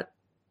รู้สึกว่า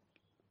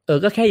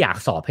ก็แค่อยาก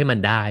สอบให้มัน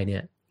ได้เนี่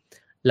ย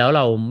แล้วเ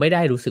ราไม่ไ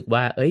ด้รู้สึก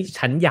ว่า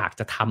ฉันอยาก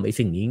จะทำไอ้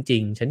สิ่งนี้จริ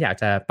งๆฉันอยาก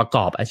จะประก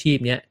อบอาชีพ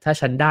เนี้ยถ้า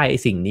ฉันได้ไอ้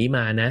สิ่งนี้ม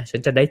านะฉั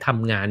นจะได้ท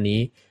ำงานนี้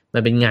มั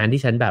นเป็นงาน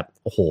ที่ฉันแบบ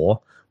โอ้โห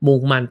มุ่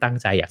งมั่นตั้ง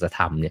ใจอยากจะ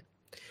ทำเนี่ย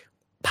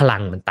พลั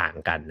งมันต่าง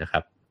กันนะครั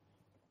บ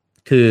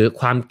คือ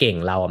ความเก่ง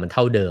เรามันเ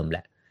ท่าเดิมแหล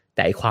ะแ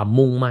ต่ความ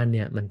มุ่งมั่นเ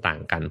นี่ยมันต่า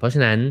งกันเพราะฉ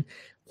ะนั้น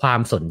ควา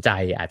มสนใจ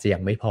อาจจะยั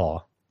งไม่พอ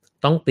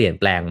ต้องเปลี่ยน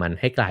แปลงมัน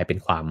ให้กลายเป็น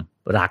ความ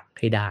รัก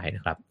ให้ได้น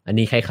ะครับอัน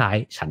นี้คล้าย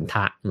ๆฉันท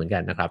ะเหมือนกั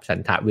นนะครับฉัน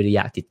ทะวิริย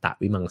ะจิตตะ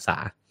วิมังสา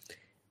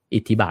อิ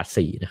ทธิบาท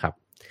4นะครับ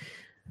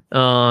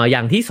อย่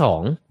างที่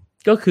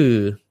2ก็คือ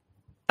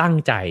ตั้ง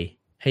ใจ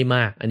ให้ม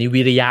ากอันนี้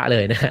วิริยะเล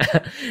ยนะ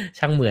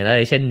ช่างเหมือนอะไร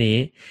เช่นนี้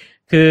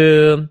คือ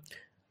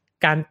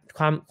การ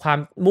ความ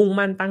มุ่ง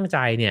มั่นตั้งใจ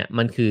เนี่ย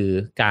มันคือ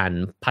การ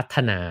พัฒ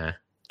นา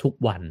ทุก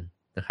วัน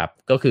นะครับ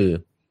ก็คือ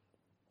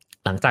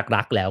หลังจาก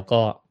รักแล้ว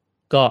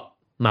ก็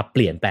มาเป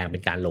ลี่ยนแปลงเป็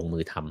นการลงมื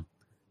อท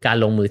ำการ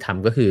ลงมือท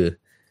ำก็คือ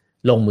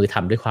ลงมือท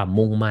ำด้วยความ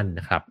มุ่งมั่น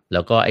นะครับแ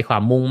ล้วก็ไอ้ควา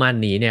มมุ่งมั่น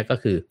นี้เนี่ยก็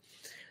คือ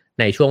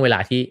ในช่วงเวลา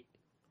ที่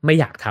ไม่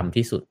อยากทำ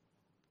ที่สุด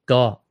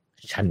ก็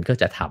ฉันก็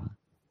จะท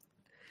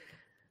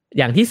ำ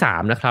อย่างที่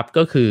3นะครับ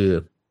ก็คือ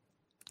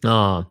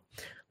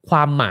คว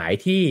ามหมาย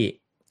ที่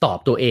ตอบ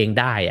ตัวเอง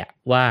ได้อะ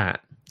ว่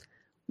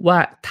า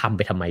ทำไ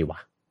ปทำไมวะ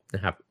น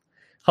ะครับ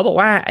เขาบอก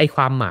ว่าไอ้ค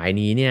วามหมาย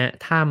นี้เนี่ย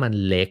ถ้ามัน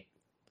เล็ก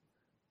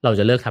เรา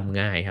จะเลิกทำ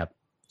ง่ายครับ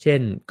เช่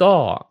นก็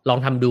ลอง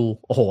ทำดู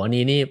โอ้โหอัน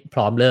นี้นี่พ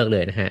ร้อมเลิกเล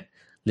ยนะฮะ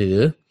หรือ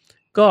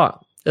ก็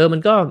มั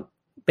นก็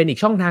เป็นอีก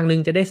ช่องทางนึง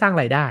จะได้สร้าง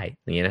รายได้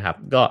อย่างเงี้ยนะครับ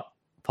ก็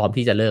พร้อม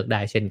ที่จะเลิกได้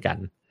เช่นกัน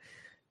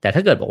แต่ถ้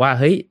าเกิดบอกว่า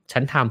เฮ้ยฉั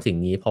นทำสิ่ง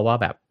นี้เพราะว่า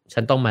แบบฉั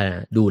นต้องมา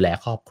ดูแล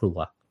ครอบครัว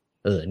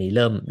นี่เ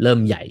ริ่ม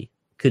ใหญ่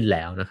ขึ้นแ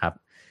ล้วนะครับ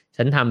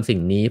ฉันทำสิ่ง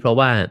นี้เพราะ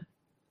ว่า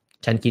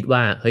ฉันคิดว่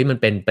าเฮ้ยมัน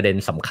เป็นประเด็น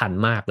สำคัญ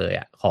มากเลย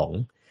อ่ะ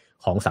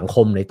ของสังค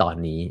มในตอน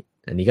นี้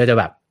อันนี้ก็จะ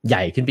แบบให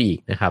ญ่ขึ้นไปอีก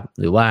นะครับ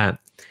หรือว่า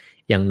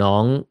อย่างน้อ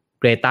ง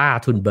เกรตา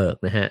ทุนเบิร์ก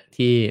นะฮะ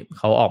ที่เ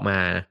ขาออกมา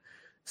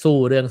สู้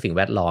เรื่องสิ่งแ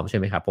วดล้อมใช่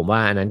ไหมครับผมว่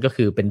าอันนั้นก็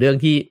คือเป็นเรื่อง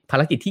ที่ภา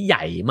รกิจที่ให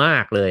ญ่มา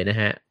กเลยนะ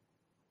ฮะ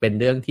เป็น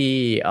เรื่องที่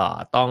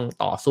ต้อง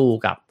ต่อสู้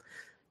กับ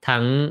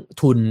ทั้ง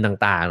ทุน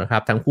ต่างๆนะครั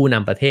บทั้งผู้น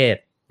ำประเทศ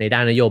ในด้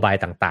านนโยบาย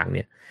ต่างๆเ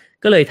นี่ย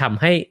ก็เลยท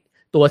ำให้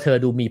ตัวเธอ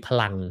ดูมีพ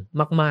ลัง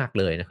มากๆ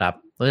เลยนะครับ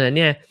เพราะฉะนั้นเ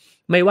นี่ย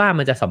ไม่ว่า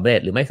มันจะสำเร็จ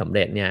หรือไม่สำเ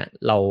ร็จเนี่ย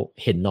เรา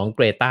เห็นน้องเก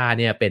รตา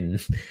เนี่ยเ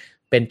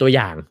ป็นตัวอ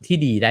ย่างที่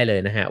ดีได้เลย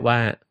นะฮะว่า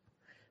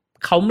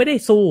เขาไม่ได้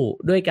สู้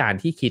ด้วยการ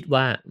ที่คิด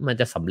ว่ามัน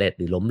จะสำเร็จห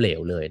รือล้มเหลว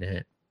เลยนะฮ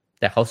ะ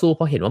แต่เขาสู้เพ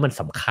ราะเห็นว่ามัน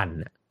สำคัญ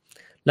นะ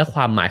และค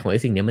วามหมายของไอ้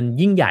สิ่งนี้มัน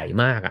ยิ่งใหญ่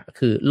มากอ่ะ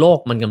คือโลก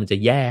มันกำลังจะ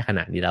แย่ขน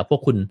าดนี้แล้วพว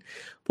ก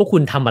คุ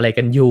ณทำอะไร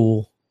กันอยู่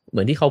เห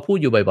มือนที่เขาพูด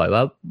อยู่บ่อยๆ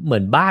ว่าเหมื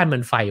อนบ้านมั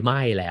นไฟไหม้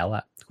แล้วอ่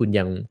ะคุณ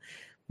ยัง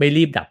ไม่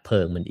รีบดับเพลิ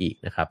งมันอีก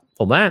นะครับผ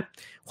มว่า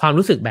ความ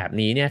รู้สึกแบบ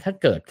นี้เนี่ยถ้า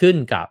เกิดขึ้น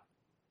กับ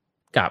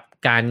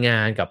การงา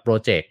นกับโปร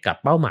เจกต์กับ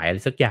เป้าหมายอะไร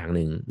สักอย่างห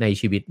นึ่งใน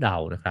ชีวิตเรา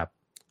นะครับ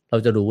เรา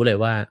จะรู้เลย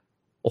ว่า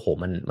โอ้โห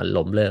มัน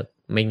ล้มเลิก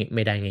ไ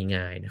ม่ได้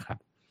ง่ายๆนะครับ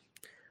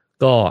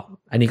ก็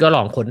อันนี้ก็ล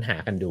องค้นหา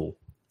กันดู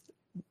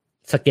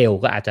สเกล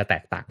ก็อาจจะแต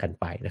กต่างกัน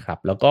ไปนะครับ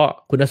แล้วก็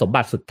คุณสม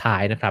บัติสุดท้า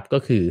ยนะครับก็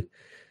คือ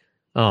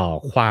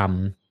ความ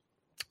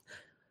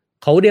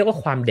เขาเรียกว่า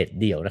ความเด็ด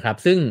เดี่ยวนะครับ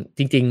ซึ่งจ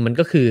ริงๆมัน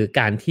ก็คือ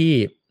การที่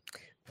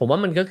ผมว่า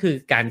มันก็คือ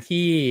การ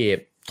ที่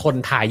ทน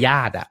ทาย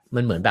าทอ่ะ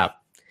มันเหมือนแบบ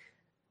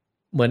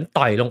เหมือน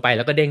ต่อยลงไปแ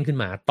ล้วก็เด้งขึ้น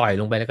มาต่อย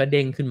ลงไปแล้วก็เ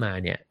ด้งขึ้นมา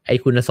เนี่ยไอ้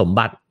คุณสม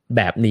บัติแ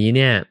บบนี้เ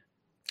นี่ย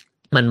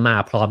มันมา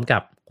พร้อมกั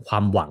บควา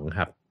มหวังค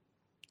รับ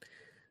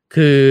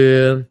คือ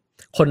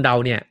คนเรา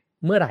เนี่ย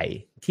เมื่อไหร่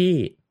ที่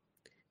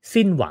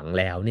สิ้นหวัง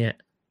แล้วเนี่ย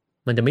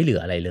มันจะไม่เหลือ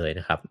อะไรเลย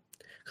นะครับ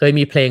เคย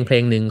มีเพล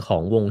งหนึ่งขอ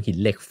งวงหิน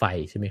เหล็กไฟ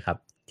ใช่ไหมครับ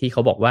ที่เข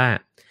าบอกว่า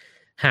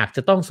หากจ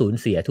ะต้องสูญ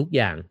เสียทุกอ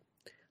ย่าง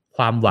ค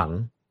วามหวัง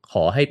ข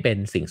อให้เป็น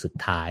สิ่งสุด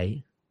ท้าย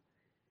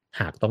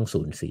หากต้อง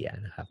สูญเสีย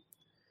นะครับ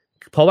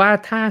เพราะว่า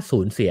ถ้าสู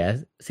ญเสี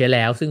ยแ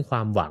ล้วซึ่งคว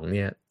ามหวังเ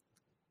นี่ย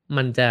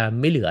มันจะ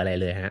ไม่เหลืออะไร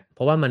เลยฮะเพ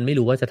ราะว่ามันไม่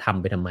รู้ว่าจะท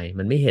ำไปทำไม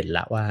มันไม่เห็นล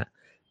ะว่า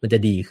มันจะ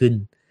ดีขึ้น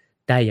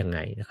ได้ยังไง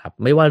นะครับ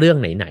ไม่ว่าเรื่อง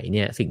ไหนๆเ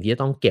นี่ยสิ่งที่จะ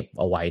ต้องเก็บ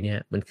เอาไว้เนี่ย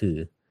มันคือ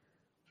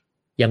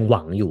ยังห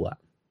วังอยู่อะ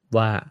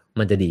ว่า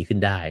มันจะดีขึ้น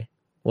ได้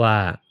ว่า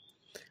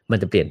มัน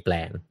จะเปลี่ยนแปล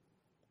ง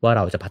ว่าเ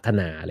ราจะพัฒ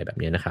นาอะไรแบบ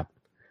นี้นะครับ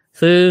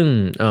ซึ่ง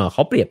เข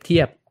าเปรียบเที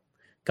ยบ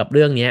กับเ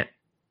รื่องนี้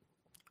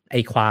ไอ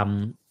ควา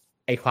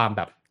มแ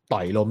บบต่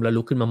อยล้มแล้ว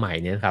ลุกขึ้นมาใหม่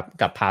เนี่ยครับ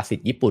กับภาษิต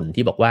ญี่ปุ่น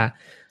ที่บอกว่า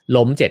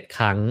ล้ม7ค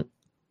รั้ง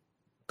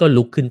ก็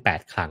ลุกขึ้น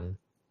8ครั้ง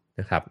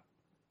นะครับ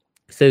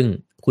ซึ่ง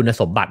คุณ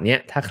สมบัติเนี้ย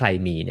ถ้าใคร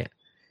มีเนี่ย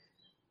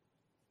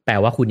แปล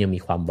ว่าคุณยังมี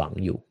ความหวัง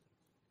อยู่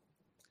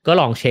ก็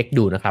ลองเช็ค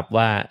ดูนะครับ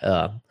ว่า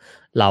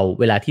เรา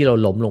เวลาที่เรา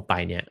ล้มลงไป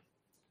เนี่ย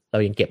เรา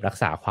ยังเก็บรัก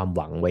ษาความห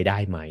วังไว้ได้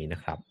ไหมนะ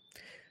ครับ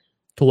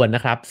ทวนน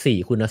ะครับ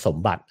4คุณสม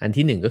บัติอัน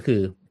ที่1ก็คือ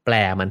แปล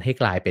มันให้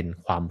กลายเป็น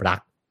ความรัก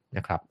น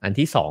ะครับอัน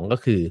ที่2ก็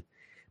คือ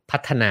พั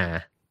ฒ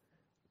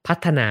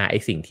นาไอ้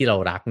สิ่งที่เรา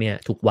รักเนี่ย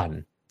ทุกวัน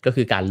ก็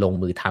คือการลง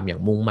มือทำอย่า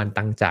งมุ่งมั่น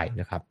ตั้งใจ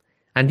นะครับ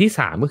อันที่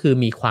3ก็คือ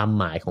มีความ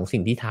หมายของสิ่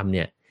งที่ทำเ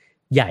นี่ย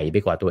ใหญ่ไป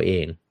กว่าตัวเอ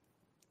ง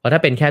เพราะถ้า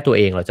เป็นแค่ตัวเ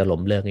องเราจะล้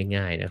มเลิก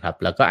ง่ายๆนะครับ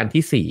แล้วก็อัน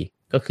ที่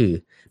4ก็คือ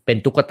เป็น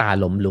ตุ๊กตา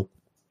ล้มลุก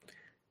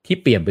ที่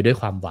เปลี่ยนไปด้วย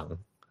ความหวัง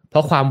เพรา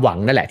ะความหวัง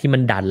นั่นแหละที่มั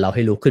นดันเราใ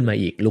ห้ลุกขึ้นมา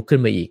อีก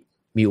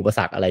มีอุปส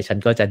รรคอะไรฉัน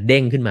ก็จะเด้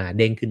งขึ้นมา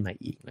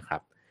อีกนะครั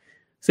บ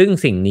ซึ่ง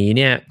สิ่งนี้เ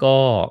นี่ย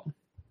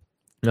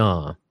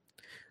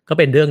ก็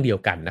เป็นเรื่องเดียว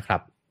กันนะครั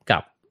บ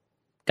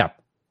กับ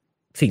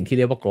สิ่งที่เ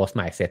รียกว่า growth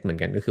mindset เหมือน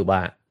กันก็คือว่า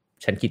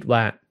ฉันคิดว่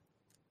า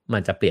มั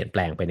นจะเปลี่ยนแป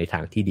ลงไปในทา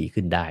งที่ดี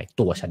ขึ้นได้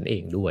ตัวฉันเอ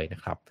งด้วยนะ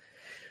ครับ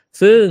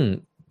ซึ่ง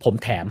ผม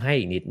แถมให้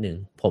อีกนิดนึง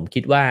ผมคิ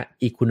ดว่า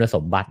อีกคุณส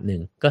มบัติหนึ่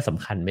งก็ส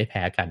ำคัญไม่แ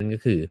พ้กันนั่นก็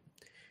คือ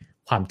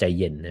ความใจ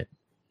เย็นนะ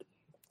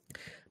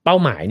เป้า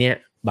หมายเนี่ย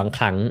บางค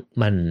รั้ง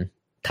มัน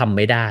ทำไ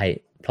ม่ได้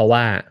เพราะว่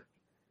า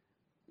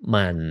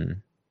มัน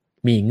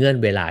มีเงื่อน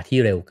เวลาที่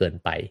เร็วเกิน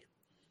ไป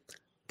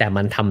แต่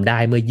มันทำได้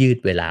เมื่อยืด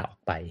เวลาออก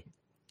ไป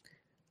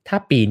ถ้า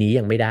ปีนี้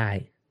ยังไม่ได้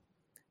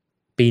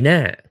ปีหน้า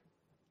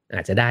อ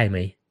าจจะได้ไหม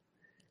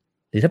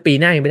หรือถ้าปี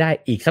หน้ายังไม่ได้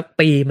อีกสัก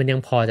ปีมันยัง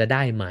พอจะไ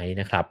ด้ไหม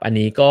นะครับอัน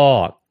นี้ก็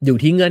อยู่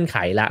ที่เงื่อนไข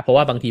ละเพราะ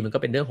ว่าบางทีมันก็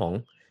เป็นเรื่องของ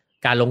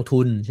การลง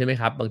ทุนใช่ไหม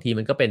ครับบางที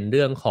มันก็เป็นเ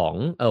รื่องของ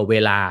เว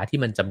ลาที่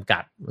มันจำกั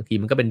ดบางที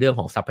มันก็เป็นเรื่อง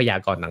ของทรัพยา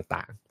กร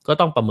ต่างๆก็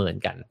ต้องประเมิน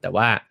กันแต่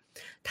ว่า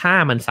ถ้า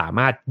มันสาม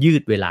ารถยื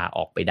ดเวลาอ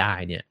อกไปได้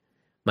เนี่ย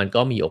มัน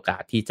ก็มีโอกา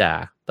สที่จะ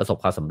ประสบ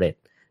ความสำเร็จ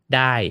ไ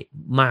ด้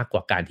มากกว่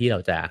าการที่เรา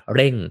จะเ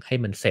ร่งให้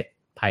มันเสร็จ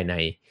ภายใน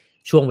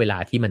ช่วงเวลา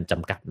ที่มันจ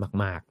ำกัด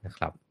มากๆนะค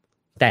รับ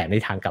แต่ใน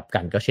ทางกลับกั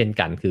นก็เช่น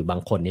กันคือบา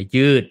งคนเนี่ย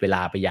ยืดเวล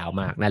าไปยาว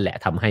มากนั่นแหละ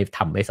ทำ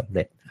ไม่สำเ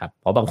ร็จครับ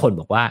เพราะบางคน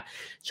บอกว่า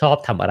ชอบ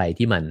ทำอะไร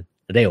ที่มัน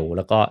เร็วแ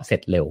ล้วก็เสร็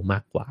จเร็วมา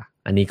กกว่า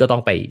อันนี้ก็ต้อ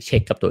งไปเช็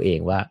คกับตัวเอง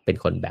ว่าเป็น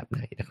คนแบบไหน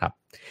นะครับ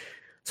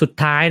สุด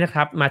ท้ายนะค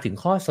รับมาถึง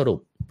ข้อสรุป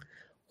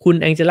คุณ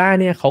แองเจล่า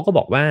เนี่ยเขาก็บ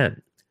อกว่า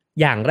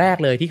อย่างแรก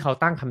เลยที่เขา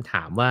ตั้งคำถ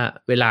ามว่า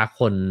เวลา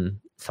คน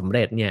สำเ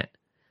ร็จเนี่ย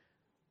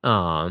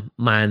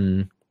มัน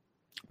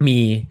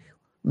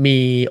มี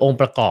องค์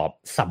ประกอบ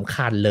สำ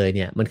คัญเลยเ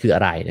นี่ยมันคืออ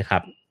ะไรนะครั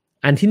บ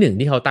อันที่หนึ่ง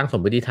ที่เขาตั้งส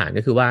มมติฐาน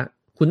ก็คือว่า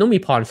คุณต้องมี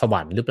พรสว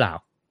รรค์หรือเปล่า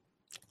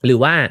หรือ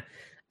ว่า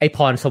ไอพ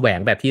รแสวง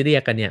แบบที่เรีย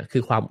กกันเนี่ยคื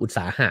อความอุตส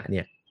าหะเ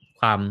นี่ย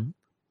ความ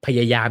พย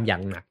ายามอย่า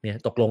งหนักเนี่ย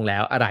ตกลงแล้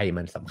วอะไร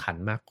มันสำคัญ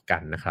มากกว่ากั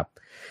นนะครับ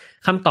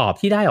คำตอบ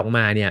ที่ได้ออกม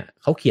าเนี่ย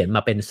เขาเขียนม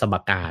าเป็นสม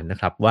การนะ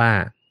ครับว่า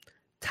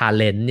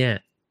talent เนี่ย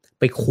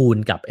ไปคูณ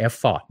กับ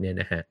effort เนี่ย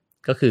นะฮะ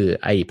ก็คือ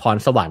ไอพร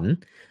สวรรค์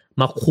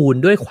มาคูณ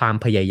ด้วยความ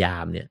พยายา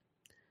มเนี่ย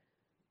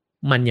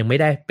มันยังไม่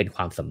ได้เป็นค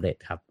วามสำเร็จ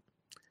ครับ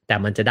แต่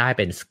มันจะได้เ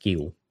ป็นสกิ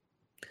ล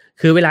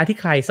คือเวลาที่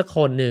ใครสักค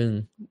นหนึ่ง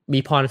มี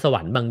พรสว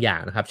รรค์บางอย่า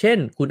งนะครับเช่น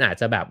คุณอาจ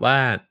จะแบบว่า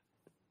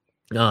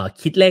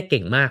คิดเลขเ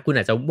ก่งมากคุณอ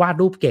าจจะวาด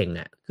รูปเก่ง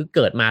อ่ะคือเ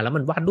กิดมาแล้ว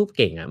มันวาดรูป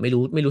เก่งอ่ะไม่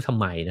รู้ทำ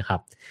ไมนะครับ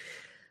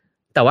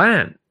แต่ว่า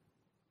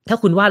ถ้า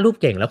คุณวาดรูป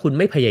เก่งแล้วคุณ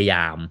ไม่พยาย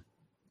าม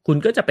คุณ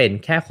ก็จะเป็น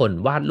แค่คน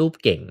วาดรูป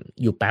เก่ง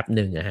อยู่แป๊บห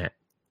นึ่งนะฮะ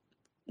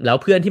แล้ว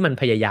เพื่อนที่มัน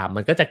พยายาม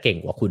มันก็จะเก่ง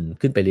กว่าคุณ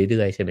ขึ้นไปเ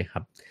รื่อยๆใช่ไหมครั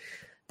บ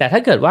แต่ถ้า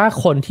เกิดว่า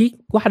คนที่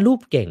วาดรูป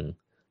เก่ง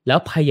แล้ว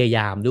พยาย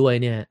ามด้วย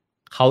เนี่ย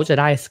เขาจะ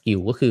ได้สกิล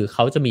ก็คือเข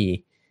าจะมี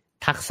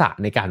ทักษะ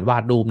ในการวา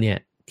ดรูปเนี่ย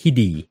ที่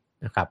ดี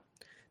นะครับ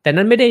แต่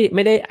นั้นไม่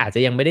ได้อาจจ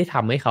ะยังไม่ได้ท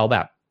ำให้เขาแบ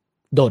บ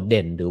โดดเ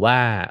ด่นหรือว่า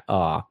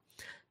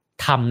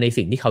ทำใน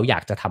สิ่งที่เขาอยา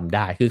กจะทำไ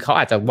ด้คือเขา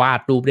อาจจะวา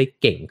ดรูปได้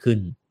เก่งขึ้น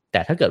แต่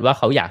ถ้าเกิดว่าเ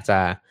ขาอยากจะ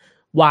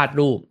วาด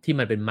รูปที่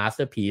มันเป็นมาสเต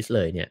อร์พีซเ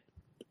ลยเนี่ย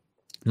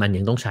มัน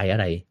ยังต้องใช้อะ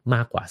ไรม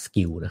ากกว่าส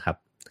กิลนะครับ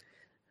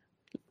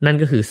นั่น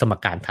ก็คือสม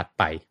การถัด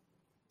ไป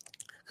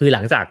คือห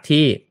ลังจาก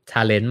ที่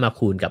talent มา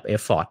คูณกับ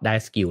effort ได้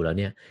สกิลแล้ว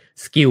เนี่ย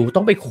สกิลต้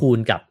องไปคูณ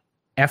กับ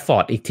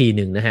effort อีกทีห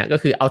นึ่งนะฮะก็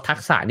คือเอาทั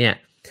กษะเนี่ย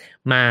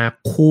มา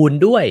คูณ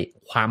ด้วย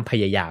ความพ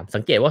ยายามสั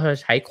งเกตว่าเขา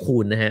ใช้คู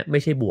ณนะฮะไม่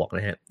ใช่บวกน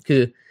ะฮะคื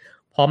อ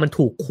พอมัน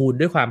ถูกคูณ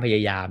ด้วยความพย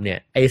ายามเนี่ย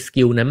ไอ้ส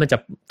กิลนั้นมันจะ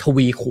ท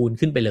วีคูณ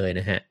ขึ้นไปเลย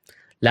นะฮะ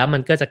แล้วมั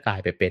นก็จะกลาย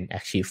ไปเป็น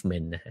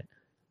achievement นะฮะ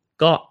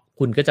ก็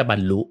คุณก็จะบร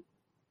รลุ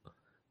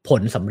ผ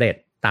ลสำเร็จ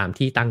ตาม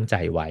ที่ตั้งใจ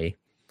ไว้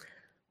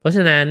เพราะฉ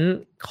ะนั้น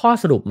ข้อ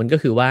สรุปมันก็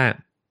คือว่า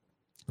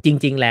จ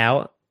ริงๆแล้ว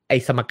ไอ้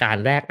สมการ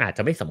แรกอาจจ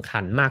ะไม่สำคั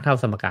ญมากเท่า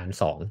สมการ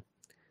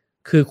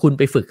2คือคุณไ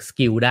ปฝึกส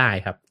กิลได้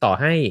ครับต่อ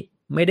ให้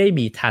ไม่ได้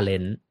มี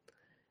talent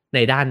ใน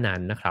ด้านนั้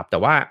นนะครับแต่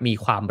ว่ามี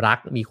ความรัก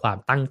มีความ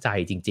ตั้งใจ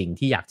จริงๆ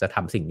ที่อยากจะท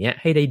ำสิ่งนี้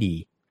ให้ได้ดี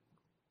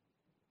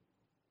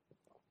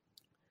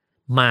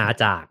มา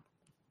จาก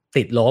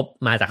ติดลบ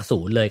มาจากศู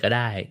นย์เลยก็ไ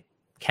ด้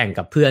แข่ง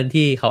กับเพื่อน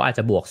ที่เขาอาจจ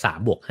ะบวก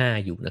3บวก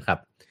5อยู่นะครับ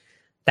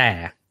แต่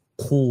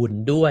คูณ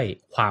ด้วย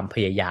ความพ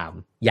ยายาม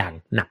อย่าง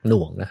หนักห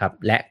น่วงนะครับ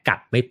และกัด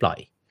ไม่ปล่อย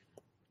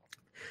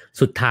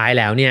สุดท้าย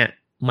แล้วเนี่ย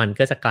มัน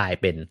ก็จะกลาย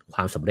เป็นคว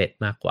ามสำเร็จ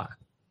มากกว่า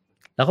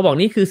แล้วเขาบอก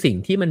นี่คือสิ่ง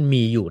ที่มัน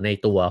มีอยู่ใน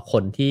ตัวค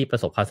นที่ประ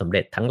สบความสำเ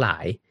ร็จทั้งหลา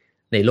ย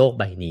ในโลก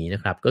ใบนี้น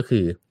ะครับก็คื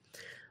อ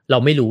เรา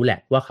ไม่รู้แหละ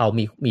ว่าเขา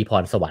มีพ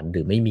รสวรรค์ห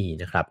รือไม่มี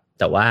นะครับ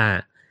แต่ว่า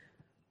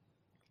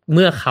เ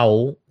มื่อเขา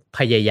พ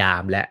ยายา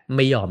มและไ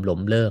ม่ยอมล้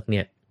มเลิกเ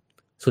นี่ย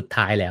สุด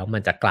ท้ายแล้วมั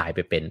นจะกลายไป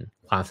เป็น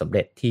ความสำเ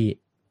ร็จที่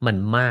มัน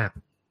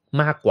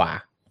มากกว่า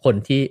คน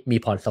ที่มี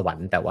พรสวรร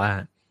ค์แต่ว่า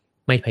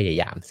ไม่พยา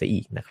ยามซะ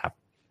อีกนะครับ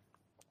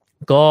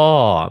ก็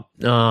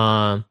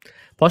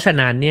เพราะฉะ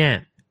นั้นเนี่ย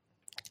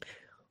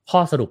ข้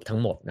อสรุปทั้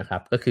งหมดนะครั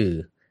บก็คือ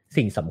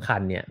สิ่งสำคัญ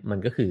เนี่ยมัน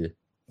ก็คือ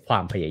ควา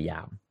มพยายา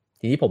ม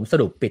ทีนี้ผมส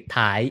รุปปิด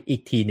ท้ายอี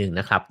กทีหนึ่ง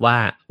นะครับว่า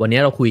วันนี้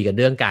เราคุยกัน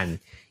เรื่องการ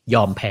ย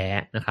อมแพ้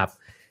นะครับ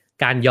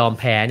การยอม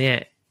แพ้เนี่ย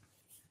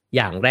อ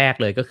ย่างแรก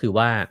เลยก็คือ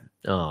ว่า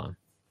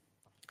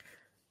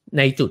ใ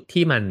นจุด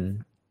ที่มัน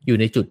อยู่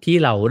ในจุดที่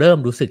เราเริ่ม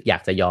รู้สึกอยา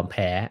กจะยอมแ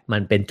พ้มั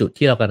นเป็นจุด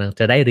ที่เรากำลัง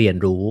จะได้เรียน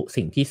รู้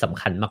สิ่งที่สำ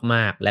คัญม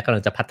ากๆและกำลั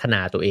งจะพัฒนา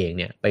ตัวเอง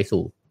เนี่ยไป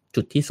สู่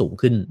จุดที่สูง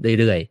ขึ้น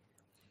เรื่อย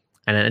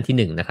ๆอันนั้นอัน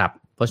ที่1นะครับ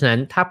เพราะฉะนั้น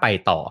ถ้าไป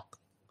ต่อ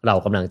เรา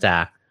กำลังจะ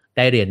ไ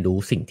ด้เรียนรู้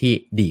สิ่งที่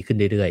ดีขึ้น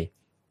เรื่อย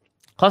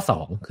ๆข้อ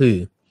2คือ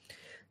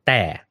แ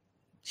ต่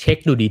เช็ค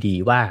ดูดี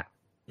ๆว่า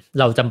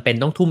เราจำเป็น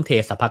ต้องทุ่มเท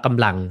สรรพก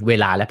ำลังเว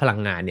ลาและพลั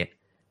งงานเนี่ย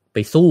ไป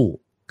สู้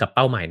กับเ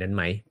ป้าหมายนั้นไ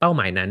หมเป้าห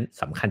มายนั้น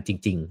สำคัญจ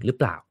ริงๆหรือ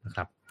เปล่านะค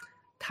รับ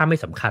ถ้าไม่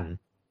สำคัญ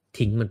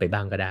ทิ้งมันไปบ้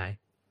างก็ได้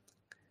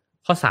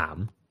ข้อ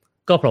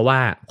3ก็เพราะว่า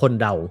คน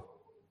เรา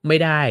ไม่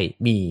ได้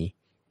มี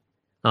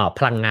พ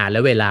ลังงานและ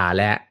เวลา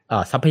และ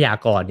ทรัพยา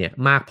กรเนี่ย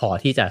มากพอ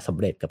ที่จะสำ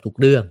เร็จกับทุก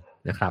เรื่อง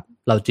นะครับ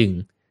เราจึง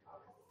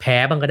แพ้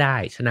บ้างก็ได้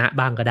ชนะ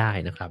บ้างก็ได้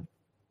นะครับ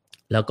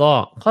แล้วก็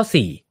ข้อ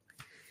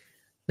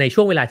4ใน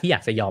ช่วงเวลาที่อยา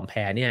กจะยอมแ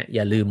พ้เนี่ยอ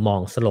ย่าลืมมอ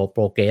ง slow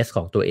progress ข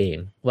องตัวเอง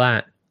ว่า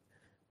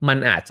มัน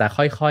อาจจะ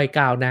ค่อยๆ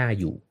ก้าวหน้า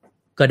อยู่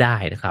ก็ได้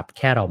นะครับแ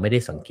ค่เราไม่ได้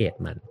สังเกต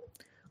มัน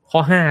ข้อ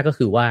5ก็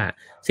คือว่า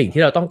สิ่ง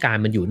ที่เราต้องการ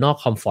มันอยู่นอก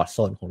คอมฟอร์ตโซ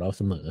นของเราเ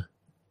สมอ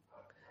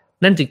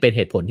นั่นจึงเป็นเ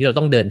หตุผลที่เรา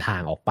ต้องเดินทา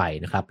งออกไป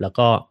นะครับแล้ว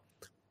ก็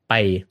ไป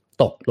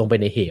ตกลงไป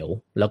ในเหว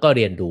แล้วก็เ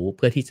รียนรู้เ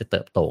พื่อที่จะเ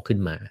ติบโตขึ้น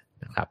มา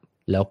นะครับ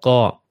แล้วก็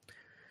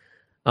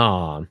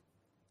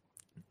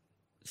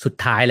สุด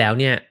ท้ายแล้ว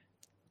เนี่ย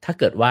ถ้า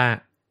เกิดว่า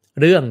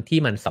เรื่องที่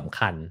มันสำ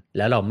คัญแ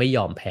ล้วเราไม่ย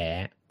อมแพ้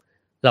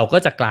เราก็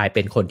จะกลายเ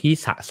ป็นคนที่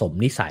สะสม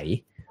นิสัย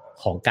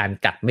ของการ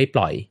กัดไม่ป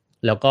ล่อย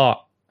แล้วก็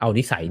เอา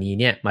นิสัยนี้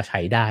เนี่ยมาใช้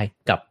ได้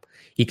กับ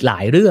อีกหลา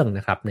ยเรื่องน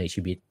ะครับใน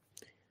ชีวิต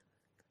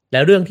แล้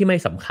วเรื่องที่ไม่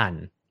สำคัญ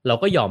เรา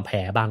ก็ยอมแ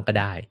พ้บ้างก็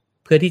ได้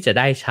เพื่อที่จะ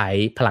ได้ใช้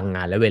พลังง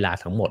านและเวลา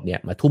ทั้งหมดเนี่ย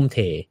มาทุ่มเท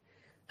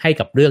ให้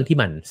กับเรื่องที่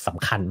มันส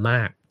ำคัญม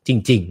ากจ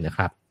ริงๆนะค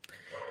รับ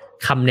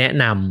คำแนะ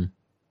น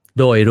ำ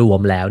โดยรว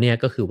มแล้วเนี่ย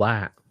ก็คือว่า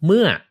เ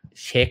มื่อ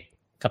เช็ค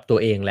กับตัว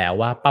เองแล้ว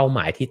ว่าเป้าหม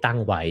ายที่ตั้ง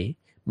ไว้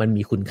มัน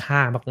มีคุณค่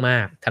ามา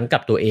กๆทั้งกั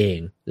บตัวเอง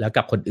แล้ว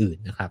กับคนอื่น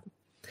นะครับ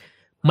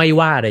ไม่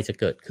ว่าอะไรจะ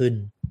เกิดขึ้น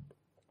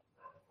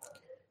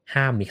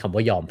ห้ามมีคำว่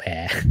ายอมแพ้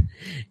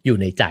อยู่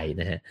ในใจ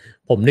นะฮะ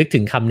ผมนึกถึ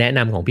งคำแนะน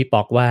ำของพี่ป๊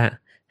อกว่า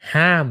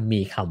ห้าม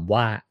มีคำ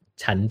ว่า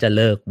ฉันจะเ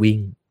ลิกวิ่ง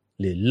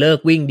หรือเลิก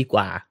วิ่งดีก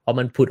ว่าเพราะ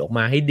มันผุดออกม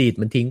าให้ดีด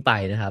มันทิ้งไป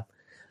นะครับ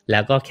แล้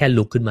วก็แค่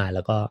ลุกขึ้นมาแ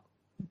ล้วก็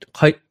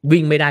ค่อย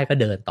วิ่งไม่ได้ก็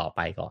เดินต่อไป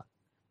ก่อน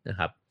นะค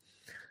รับ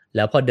แ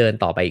ล้วพอเดิน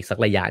ต่อไปอีกสัก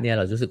ระยะเนี่ยเ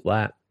รารู้สึกว่า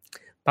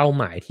เป้า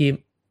หมายที่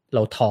เร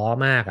าท้อ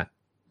มากอ่ะ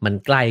มัน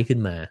ใกล้ขึ้น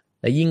มา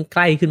แล้วยิ่งใก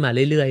ล้ขึ้นมา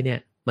เรื่อยๆเนี่ย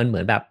มันเหมื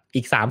อนแบบ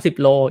อีก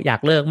30โลอยา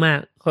กเลิกมาก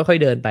ค่อย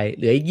ๆเดินไปเ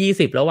หลืออีก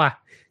20แล้วว่ะ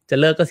จะ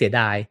เลิกก็เสีย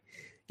ดาย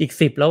อีก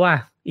10แล้วว่ะ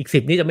อีก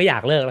10นี่จะไม่อยา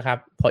กเลิกแล้วครับ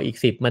พออีก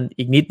10มัน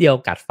อีกนิดเดียว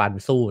กัดฟัน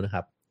สู้นะค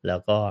รับแล้ว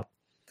ก็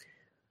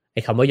ไ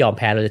อ้คำว่ายอมแ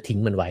พ้เราจะทิ้ง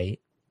มันไว้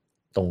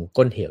ตรง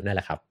ก้นเหวนั่นแห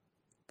ละครับ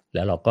แ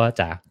ล้วเราก็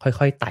จะค่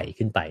อยๆไต่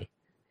ขึ้นไป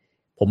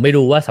ผมไม่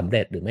รู้ว่าสำเ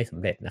ร็จหรือไม่ส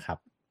ำเร็จนะครับ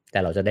แต่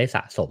เราจะได้ส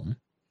ะสม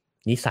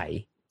นิสัย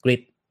กริ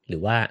ดหรื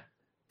อว่า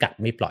กัด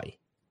ไม่ปล่อย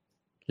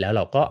แล้วเร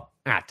าก็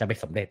อาจจะไป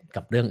สำเร็จ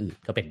กับเรื่องอื่น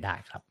ก็เป็นได้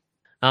ครับ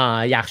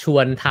อยากชว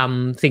นท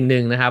ำสิ่งห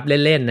นึ่งนะครับ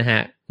เล่นๆนะฮ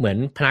ะเหมือน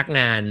พนักง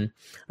าน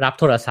รับ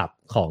โทรศัพท์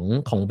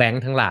ของแบง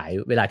ค์ทั้งหลาย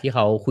เวลาที่เข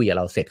าคุยกับเ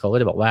ราเสร็จเขาก็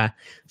จะบอกว่า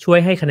ช่วย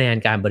ให้คะแนน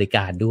การบริก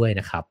ารด้วย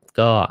นะครับ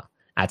ก็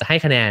อาจจะให้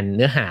คะแนนเ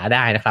นื้อหาไ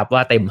ด้นะครับว่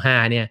าเต็ม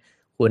5เนี่ย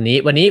วัน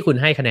นี้คุณ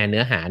ให้คะแนนเ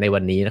นื้อหาในวั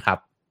นนี้นะครับ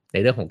ใน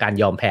เรื่องของการ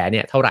ยอมแพ้เ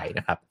นี่ยเท่าไหร่น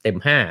ะครับเต็ม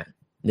5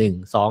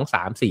 1 2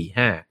 3 4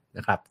 5น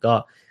ะครับก็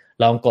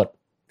ลองกด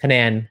คะแน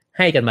นใ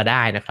ห้กันมาไ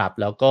ด้นะครับ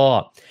แล้วก็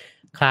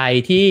ใคร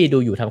ที่ดู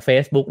อยู่ทาง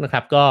Facebook นะค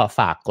รับก็ฝ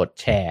ากกด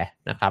แชร์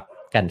นะครับ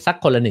กันสัก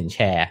คนละ1แช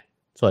ร์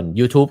ส่วน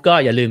YouTube ก็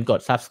อย่าลืมก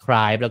ด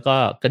Subscribe แล้วก็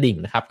กระดิ่ง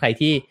นะครับใคร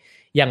ที่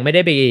ยังไม่ไ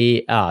ด้ไป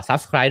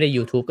Subscribe ใน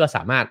YouTube ก็ส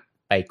ามารถ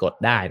ไปกด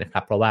ได้นะครั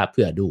บเพราะว่าเ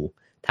ผื่อดู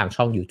ทาง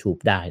ช่อง YouTube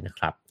ได้นะค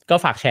รับก็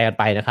ฝากแชร์กัน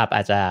ไปนะครับอ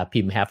าจจะ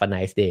พิมพ์ Have a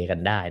nice day กัน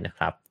ได้นะค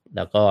รับแ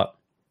ล้ว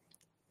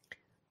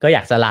ก็อย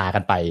ากจะลากั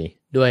นไป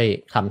ด้วย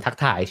คำทัก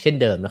ทายเช่น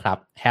เดิมนะครับ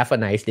Have a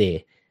nice day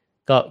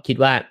ก็คิด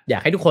ว่าอยา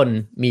กให้ทุกคน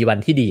มีวัน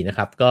ที่ดีนะค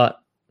รับก็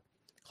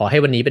ขอให้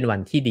วันนี้เป็นวั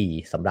นที่ดี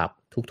สำหรับ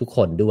ทุกๆค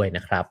นด้วยน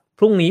ะครับพ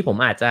รุ่งนี้ผม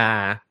อาจจะ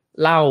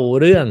เล่า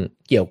เรื่อง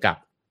เกี่ยวกับ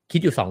คิด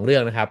อยู่2เรื่อ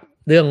งนะครับ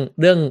เ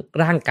รื่อง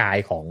ร่างกาย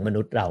ของม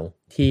นุษย์เรา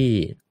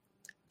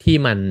ที่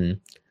มัน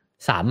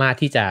สามารถ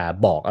ที่จะ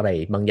บอกอะไร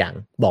บางอย่าง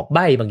บอกใ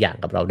บ้บางอย่าง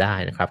กับเราได้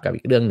นะครับกับ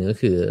อีกเรื่องหนึ่งก็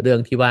คือเรื่อง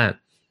ที่ว่า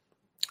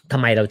ทำ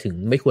ไมเราถึง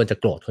ไม่ควรจะ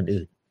โกรธคน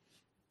อื่น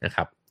นะค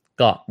รับ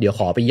ก็เดี๋ยวข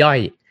อไปย่อย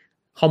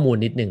ข้อมูล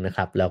นิดนึงนะค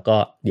รับแล้วก็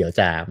เดี๋ยว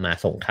จะมา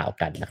ส่งข่าว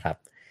กันนะครับ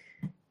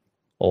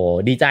โอ้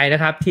ดีใจนะ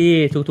ครับที่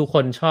ทุกๆค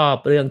นชอบ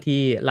เรื่อง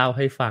ที่เล่าใ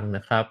ห้ฟังน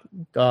ะครับ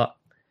ก็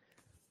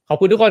ขอบ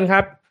คุณทุกคนค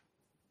รับ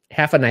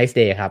Have a nice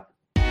day ครับ